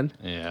 3-0. man.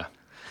 Yeah.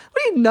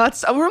 What are you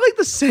nuts? We're like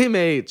the same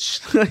age.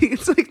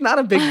 It's like not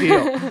a big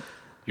deal.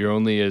 You're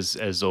only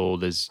as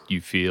old as you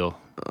feel.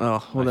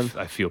 Oh, well then.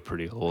 I feel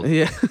pretty old.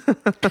 Yeah.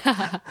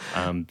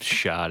 I'm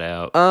shot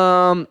out.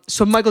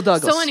 So Michael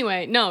Douglas. So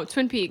anyway, no,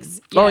 Twin Peaks.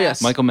 Oh, Yeah.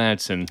 yes. Michael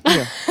Madsen.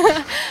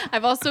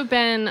 I've also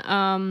been.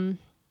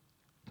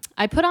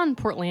 I put on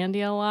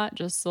Portlandia a lot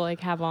just to like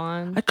have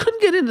on. I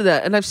couldn't get into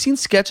that, and I've seen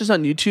sketches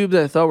on YouTube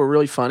that I thought were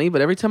really funny,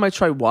 but every time I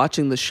try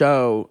watching the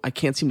show, I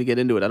can't seem to get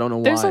into it. I don't know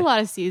why. There's a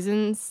lot of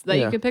seasons that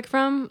Yeah. you could pick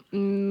from.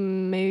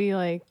 Maybe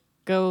like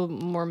go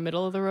more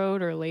middle of the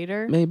road or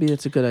later. Maybe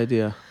it's a good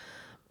idea.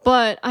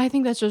 But I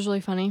think that's just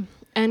really funny.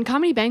 And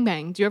Comedy Bang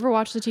Bang. Do you ever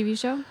watch the TV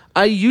show?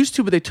 I used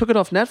to, but they took it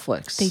off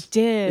Netflix. They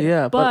did.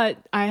 Yeah, But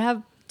I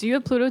have. Do you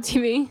have Pluto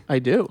TV? I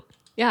do.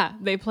 Yeah,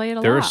 they play it a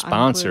lot. They're a on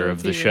sponsor Pluto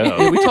of the TV.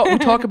 show. We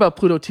talk about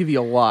Pluto TV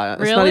a lot.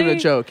 It's Really? not even a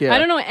joke. Yeah. I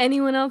don't know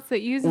anyone else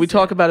that uses We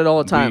talk it. about it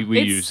all the time. We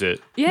It's- use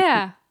it.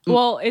 Yeah.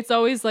 Well, it's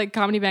always like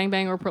Comedy Bang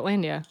Bang or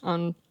Portlandia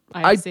on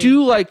IFC. I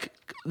do like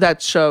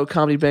that show,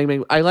 Comedy Bang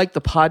Bang. I like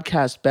the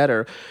podcast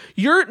better.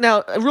 You're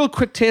now a real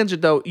quick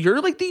tangent though. You're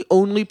like the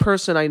only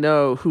person I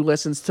know who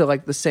listens to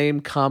like the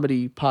same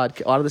comedy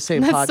podcast, a lot of the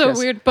same That's podcasts. so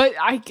weird. But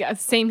I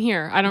guess same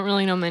here. I don't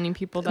really know many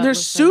people that They're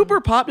listen.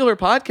 super popular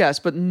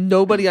podcasts, but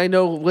nobody I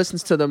know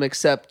listens to them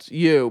except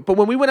you. But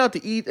when we went out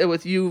to eat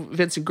with you,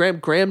 Vincent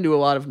Graham knew a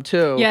lot of them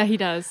too. Yeah, he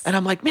does. And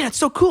I'm like, man, it's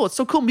so cool. It's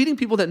so cool meeting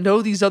people that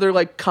know these other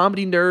like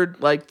comedy nerd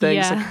like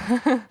things. Yeah.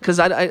 Because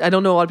I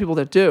don't know a lot of people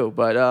that do.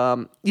 But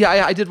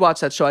yeah, I did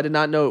watch that show. I did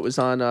not know it was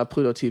on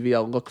Pluto TV.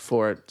 I'll look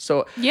for it.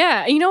 So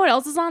Yeah, you know what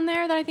else is on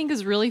there that I think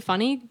is really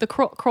funny? The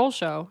Kroll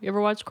Show. You ever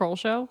watch Kroll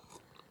Show?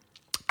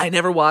 I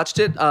never watched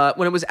it.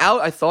 When it was out,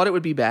 I thought it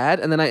would be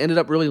bad. And then I ended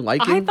up really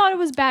liking I thought it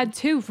was bad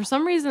too. For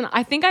some reason,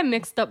 I think I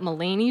mixed up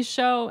Mulaney's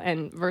show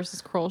and versus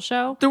Kroll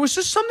Show. There was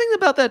just something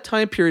about that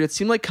time period. It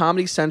seemed like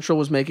Comedy Central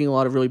was making a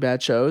lot of really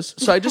bad shows.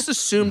 So I just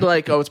assumed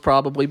like, oh, it's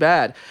probably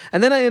bad.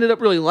 And then I ended up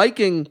really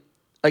liking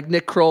like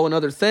Nick Kroll and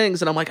other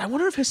things. And I'm like, I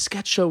wonder if his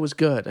sketch show was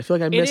good. I feel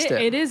like I missed it.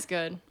 It is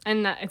good.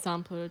 And it's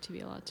on Pluto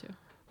TV a lot too.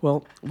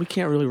 Well, we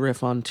can't really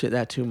riff on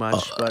that too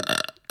much.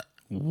 But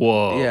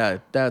Whoa. yeah,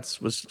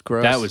 was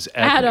gross. That was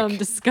epic. Adam,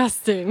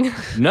 disgusting.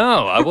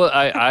 No,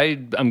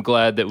 I'm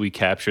glad that we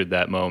captured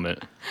that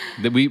moment.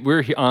 That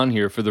we're on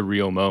here for the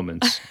real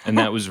moments, and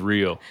that was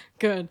real.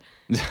 Good.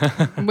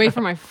 Wait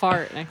for my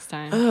fart next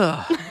time.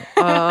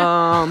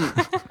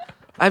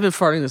 I've been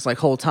farting this like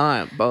whole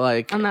time, but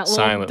like On that little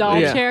Silently. doll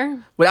Yeah. chair.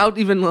 without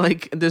even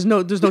like there's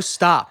no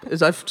stop.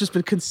 I've just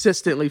been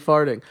consistently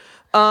farting.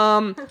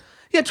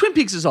 Yeah, Twin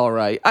Peaks is all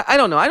right. I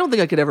don't know. I don't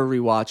think I could ever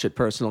rewatch it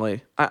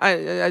personally.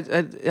 I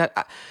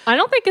I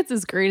don't think it's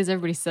as great as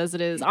everybody says it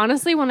is.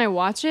 Honestly, when I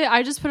watch it,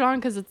 I just put it on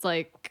because it's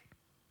like,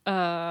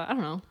 I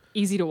don't know,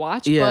 easy to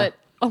watch. Yeah. But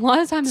a lot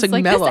of times it's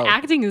like like, mellow. this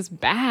acting is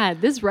bad.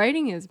 This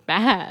writing is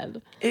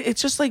bad.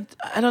 it's just like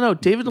I don't know.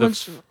 David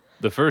Lynch.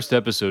 The first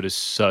episode is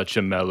such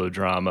a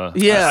melodrama.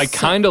 Yeah. I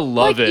kind of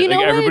love like, it. You know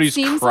Like what everybody's it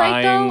seems crying.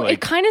 like, though?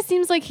 It kind of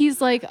seems like he's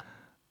like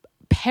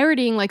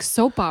parodying like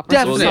soap operas.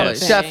 Definitely, or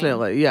something.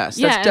 definitely, yes.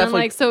 Yeah, That's and definitely.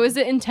 I'm like, so is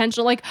it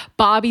intentional? Like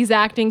Bobby's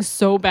acting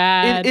so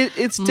bad.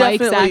 It's Mike's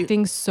definitely-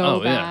 acting so Oh,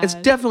 yeah. bad. it's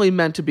definitely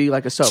meant to be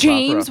like a soap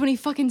James opera. when he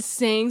fucking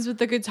sings with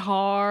the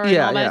guitar and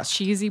Yeah, all that yeah.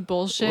 cheesy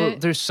bullshit. Well,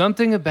 there's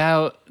something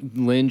about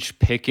Lynch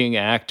picking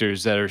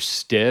actors that are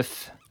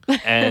stiff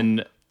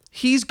and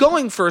He's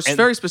going for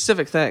very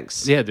specific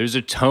things. yeah, there's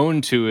a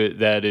tone to it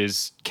that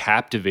is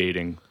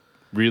captivating,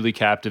 really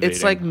captivating.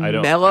 It's like I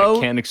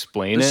mellow. can't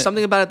explain There's it.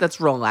 something about it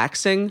that's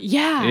relaxing.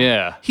 yeah.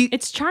 Yeah.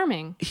 It's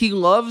charming. He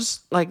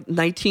loves like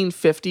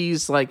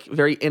 1950s like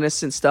very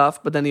innocent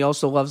stuff, but then he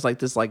also loves like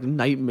this like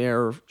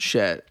nightmare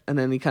shit, and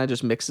then he kind of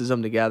just mixes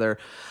them together.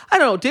 I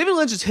don't know. David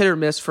Lynch is hit or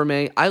miss for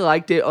me. I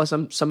liked it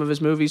some of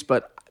his movies,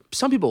 but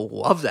some people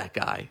love that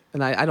guy,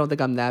 and I don't think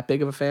I'm that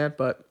big of a fan.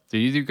 But Did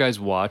either of you guys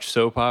watch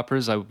soap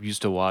operas? I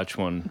used to watch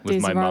one with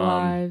Days my of Our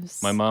mom.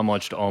 Lives. My mom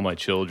watched All My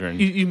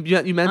Children. you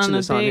On mentioned the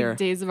this on big here.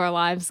 Days of Our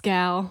Lives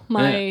gal.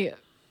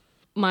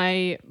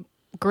 My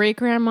great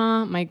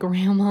grandma, my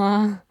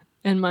grandma,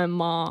 and my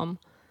mom,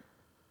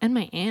 and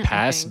my aunt. I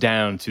Passed think.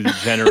 down to the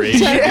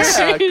generations.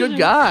 Yeah, good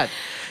God.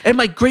 And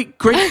my great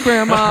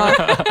grandma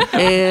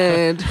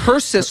and her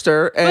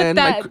sister But and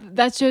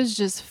that show's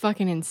just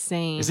fucking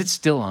insane. Is it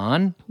still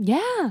on?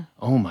 Yeah,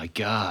 Oh my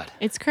God.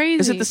 it's crazy.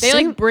 Is it the they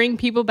same- like bring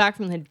people back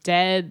from the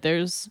dead.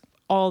 There's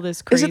all this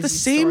is crazy. it the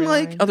same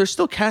like storyline. are there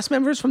still cast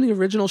members from the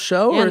original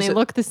show Yeah, or and is they it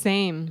look the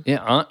same.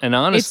 Yeah, and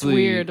honestly, It's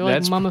weird, like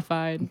that's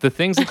mummified. the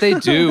things that they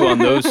do on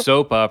those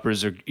soap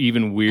operas are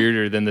even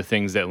weirder than the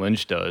things that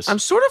Lynch does. I'm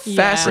sort of Yeah.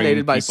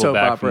 fascinated by Bringing people soap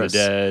back operas.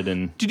 from the dead,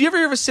 and Did you ever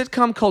hear of a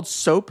sitcom called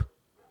Soap?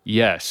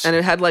 yes, And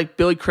it had like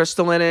Billy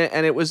Crystal in it,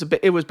 and it was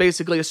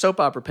basically a soap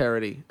opera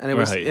parody, and it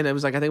was Right.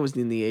 like I think it was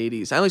in the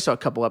 80s. I only saw a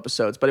couple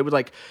episodes, but it would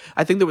like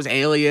I think there was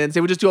aliens.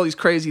 They would just do all these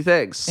crazy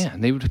things. yeah,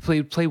 and they would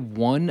play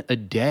one a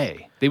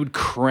day. They would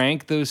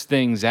crank those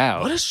things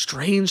out. What a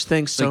strange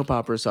thing soap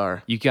operas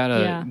are. You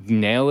gotta Yeah.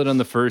 nail it on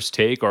the first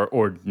take,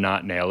 or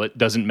not nail it.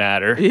 Doesn't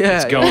matter. Yeah,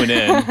 it's going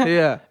in.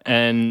 Yeah.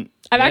 And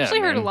I've yeah, actually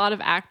heard a man. lot of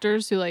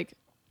actors who like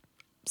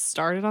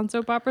started on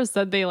soap operas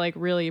said they like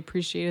really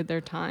appreciated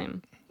their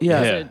time.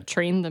 Yeah. Yeah. to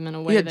train them in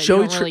a way Yeah, that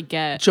Joey you don't really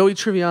get. Joey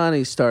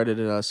Tribbiani started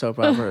in soap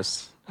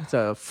operas. It's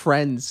a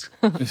Friends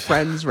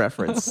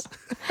reference.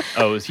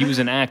 Oh, he was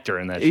an actor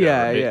in that show.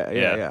 Yeah, right?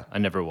 yeah. I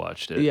never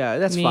watched it. Yeah,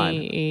 that's Me fine.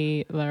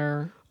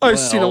 either. I've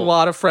seen a Well-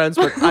 lot of Friends,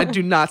 but I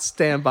do not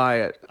stand by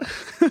it.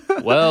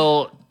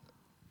 Well,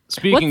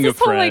 speaking of What's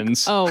this whole,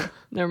 Friends, oh,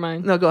 never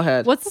mind. No, go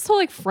ahead. What's this whole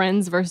like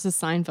Friends versus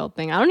Seinfeld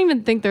thing? I don't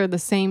even think they're the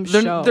same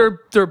They're, show.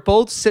 they're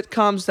both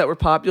sitcoms that were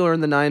popular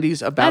in the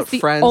 90s about That's the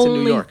friends in New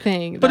only York.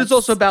 thing But it's that's-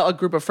 also about a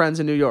group of friends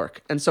in New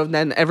York. And so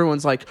then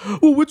everyone's like,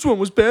 oh, which one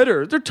was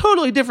better? They're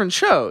totally different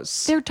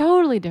shows. They're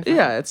totally different.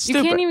 Yeah, it's you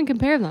stupid. can't even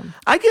compare them.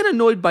 I get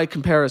annoyed by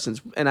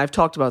comparisons, and I've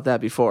talked about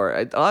that before.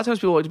 A lot of times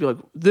people like to be like,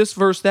 this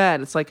versus that.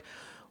 And it's like,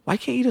 why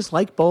can't you just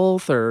like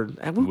both? Or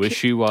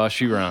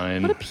wishy-washy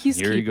Ryan. What a Here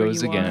he peacekeeper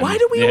goes you are. again. Why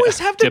do we always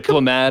have to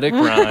diplomatic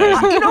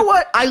Ryan? You know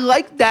what? I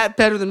like that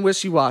better than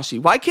wishy-washy.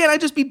 Why can't I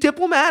just be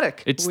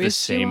diplomatic? It's the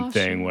same Wishy-washy.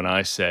 thing when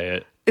I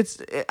say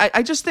it.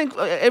 I just think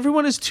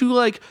everyone is too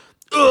like,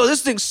 oh,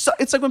 this thing.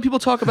 It's like when people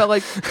talk about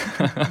like,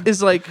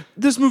 is like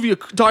this movie a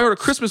Die Hard, a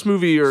Christmas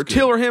movie, or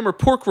Taylor Ham or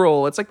Pork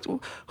Roll. It's like,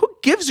 who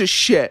gives a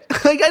shit?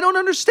 Like, I don't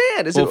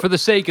understand. Well, for the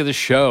sake of the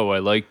show, I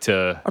like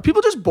to Are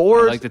people just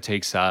bored?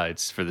 take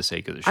sides for the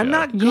sake of the show. I'm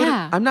not good.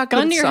 Yeah. I'm not good.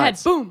 Gun at to your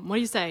sides. head. Boom. What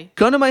do you say?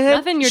 Gun to my head.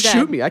 Nothing, you're Shoot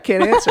dead. me. I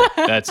can't answer.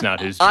 That's not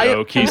his I-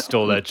 joke. He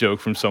stole that joke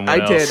from someone I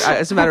else. did.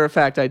 As a matter of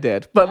fact, I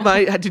did. But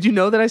did you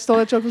know that I stole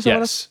that joke from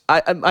someone Yes.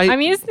 else? I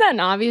mean, isn't that an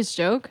obvious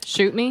joke?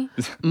 Shoot me.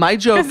 My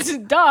joke.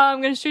 Duh,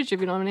 I'm going to shoot you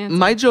if you don't have an answer.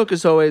 My joke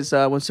is always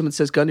when someone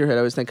says gun to your head, I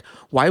always think,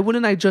 why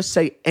wouldn't I just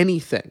say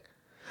anything?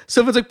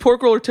 So if it's like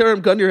pork roll or Taylor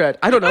Ham, gun to your head,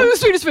 I don't know.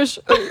 Swedish fish.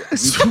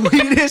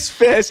 Sweetest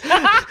fish.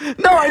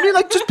 No, I mean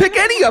like just pick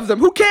any of them.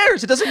 Who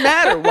cares? It doesn't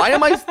matter. Why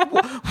am I?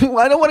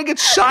 I don't want to get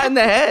shot in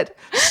the head.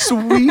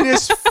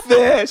 Sweetest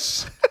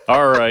fish.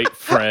 All right,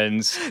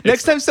 friends.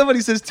 Next time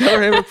somebody says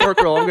Taylor Ham or pork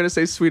roll, I'm gonna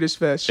say Swedish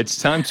fish.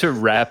 It's time to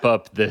wrap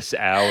up this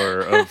hour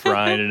of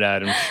Ryan and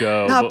Adam's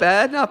show. Not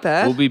bad. Not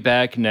bad. We'll be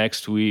back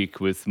next week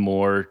with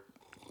more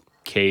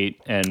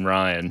Kate and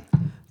Ryan.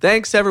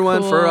 Thanks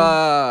everyone for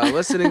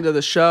listening to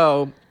the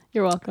show.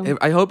 You're welcome.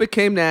 I hope it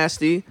came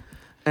nasty.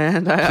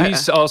 And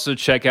Please also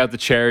check out the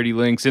charity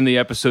links in the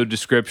episode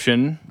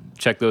description.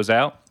 Check those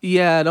out.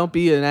 yeah, don't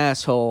be an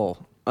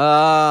asshole.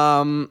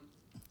 I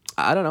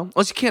don't know.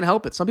 Unless you can't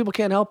help it. Some people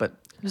can't help it.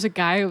 There's a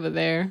guy over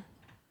there.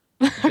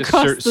 Just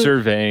the-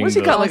 surveying. What has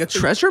he got, like a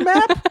treasure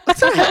map? What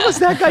the hell is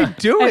that guy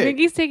doing? I think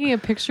he's taking a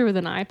picture with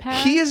an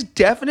iPad. He is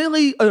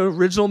definitely an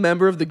original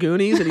member of the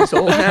Goonies, and he's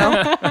old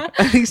now,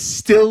 and he's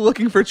still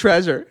looking for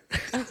treasure.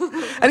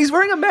 And he's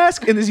wearing a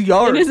mask in his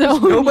yard. In his There's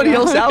own nobody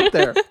yard. else out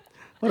there.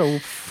 What a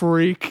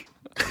freak!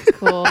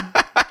 Cool.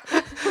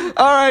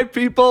 All right,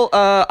 people.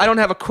 I don't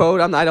have a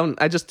quote. I'm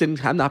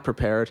not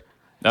prepared.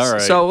 All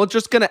right. So we're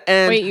just gonna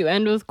end. Wait, you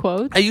end with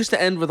quotes? I used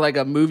to end with like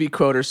a movie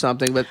quote or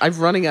something, but I'm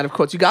running out of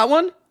quotes. You got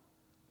one?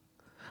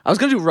 I was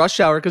gonna do Rush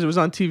Hour because it was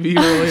on TV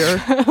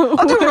earlier.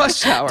 I'll do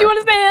Rush Hour. Do you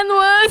want to stay in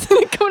the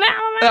woods? Come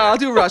down. I'll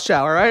do Rush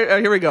Hour. All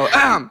right, here we go.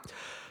 $50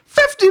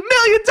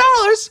 million.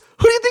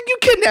 Who do you think you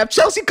kidnapped,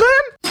 Chelsea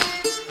Clem?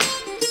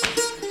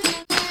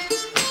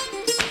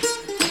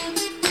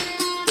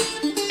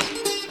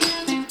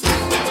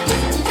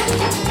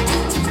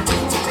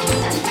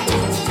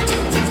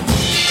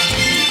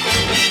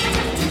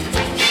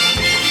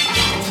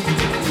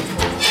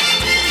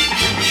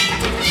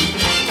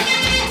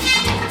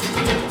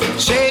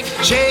 Shake,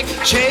 shake,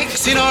 shake,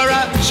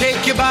 Sinora,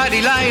 shake your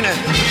body line.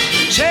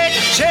 Shake,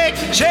 shake,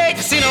 shake,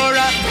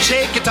 Sinora,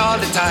 shake it all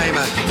the time.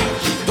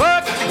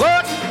 Work,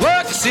 work,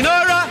 work,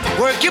 Sinora,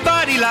 work your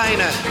body line.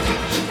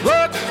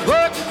 Work,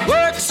 work,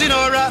 work,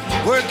 Sinora,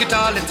 work it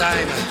all the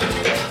time.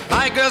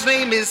 My girl's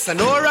name is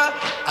Sonora.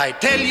 I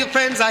tell you,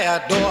 friends, I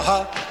adore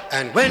her.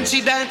 And when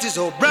she dances,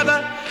 oh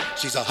brother,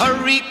 she's a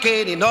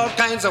hurricane in all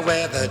kinds of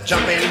weather.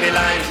 Jump in the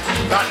line,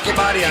 rock your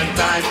body on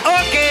time.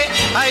 Okay,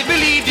 I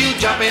believe you.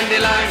 Jump in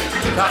the line,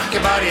 rock your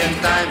body on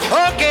time.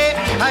 Okay,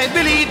 I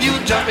believe you.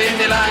 Jump in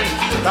the line,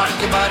 rock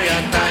your body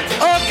on time.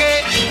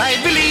 Okay, I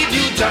believe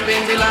you. Jump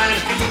in the line,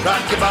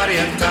 rock your body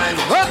on time.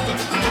 Whoop.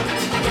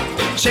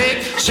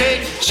 Shake,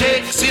 shake,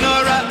 shake,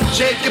 Sinora,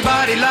 shake your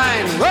body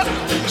line. Whoop.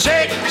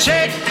 Shake,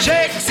 shake,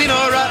 shake,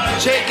 Sinora,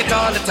 shake it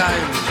all the time.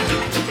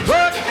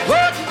 Work,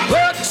 work,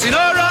 work,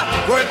 Sinora,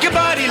 work your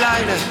body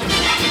line.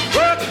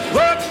 Work,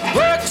 work,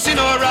 work,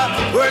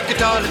 Sinora, work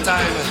it all the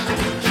time.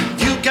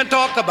 You can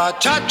talk about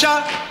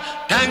cha-cha,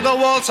 tango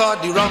waltz or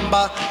the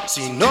rumba.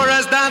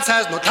 Sinora's dance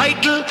has no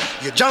title.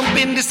 You jump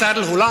in the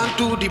saddle, hold on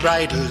to the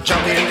bridle.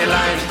 Jump in the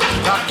line,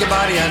 rock your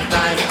body on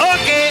time.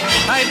 Okay,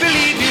 I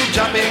believe you.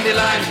 Jump in the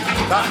line,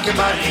 rock your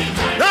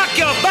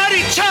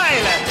body,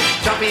 child.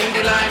 Jump in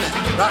the line,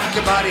 rock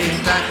your body in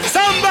time.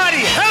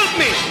 Somebody help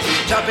me.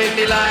 Jump in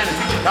the line,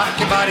 rock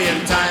your body in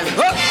time.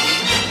 Whoop.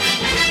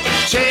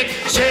 Shake,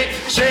 shake,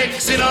 shake,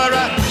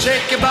 Sinora,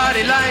 shake your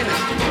body line.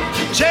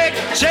 Shake,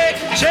 shake,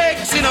 shake,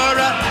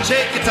 Sinora,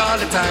 shake it all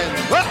the time.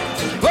 Work,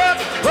 work,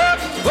 work,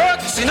 work,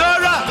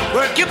 Sinora,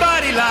 work your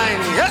body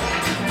line. Yeah.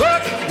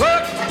 Work,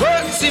 work,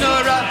 work,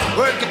 Sinora,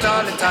 work work it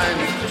all the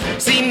time.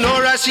 See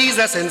Nora, she's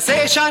a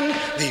sensation,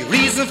 the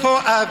reason for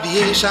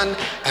aviation.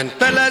 And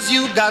fellas,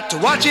 you got to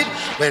watch it.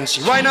 When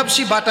she wind up,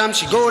 she bottom,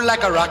 she go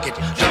like a rocket.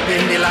 Jump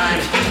in the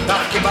line,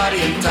 rock your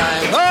body in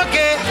time.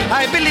 Okay,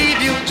 I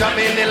believe you. Jump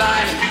in the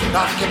line,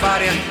 rock your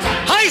body in.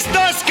 Heist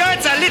those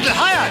skirts a little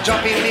higher.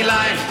 Jump in the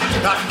line,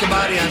 rock your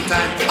body in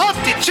time. Off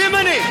the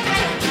chimney,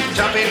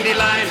 jump in the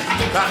line,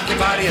 rock your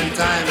body in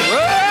time.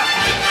 Whoa!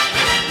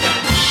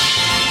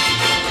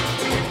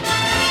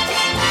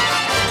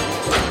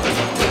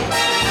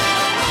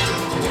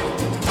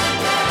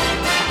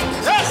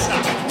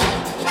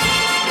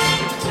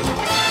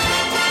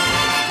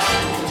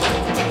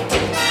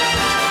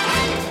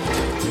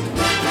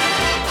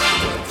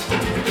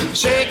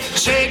 Shake,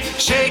 shake,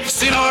 shake,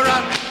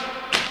 Sinora.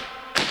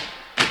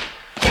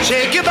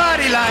 Shake your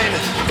body line.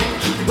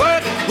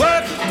 Work,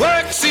 work,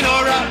 work,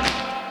 Sinora.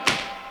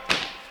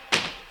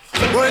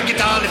 Work it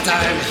all the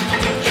time.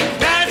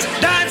 Dance,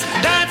 dance,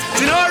 dance,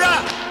 Sinora.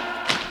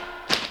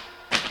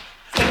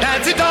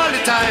 Dance it all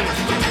the time.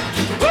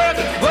 Work,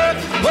 work,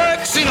 work,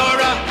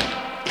 Sinora.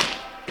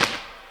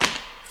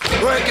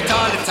 Work it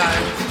all the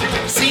time.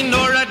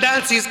 Sinora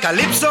dances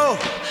calypso.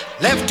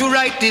 Left to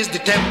right is the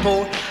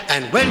tempo.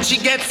 And when she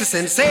gets the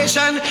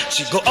sensation,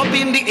 she go up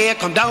in the air,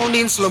 come down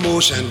in slow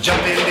motion.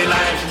 Jump in the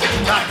line,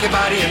 rock your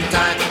body in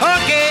time.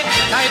 Okay,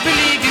 I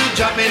believe you.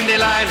 Jump in the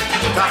line,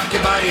 rock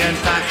your body in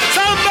time.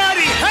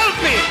 Somebody help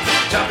me.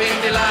 Jump in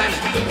the line,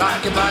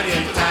 rock your body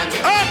in time.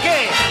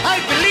 Okay,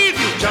 I believe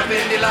you. Jump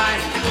in the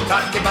line,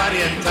 rock your body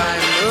in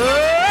time.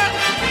 Oh!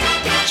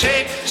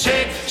 Shake,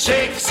 shake,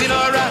 shake,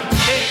 Sinora,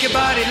 shake your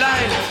body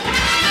line.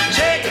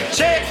 Shake,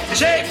 shake,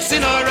 shake,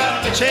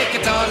 Sinora, shake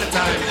it all the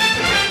time.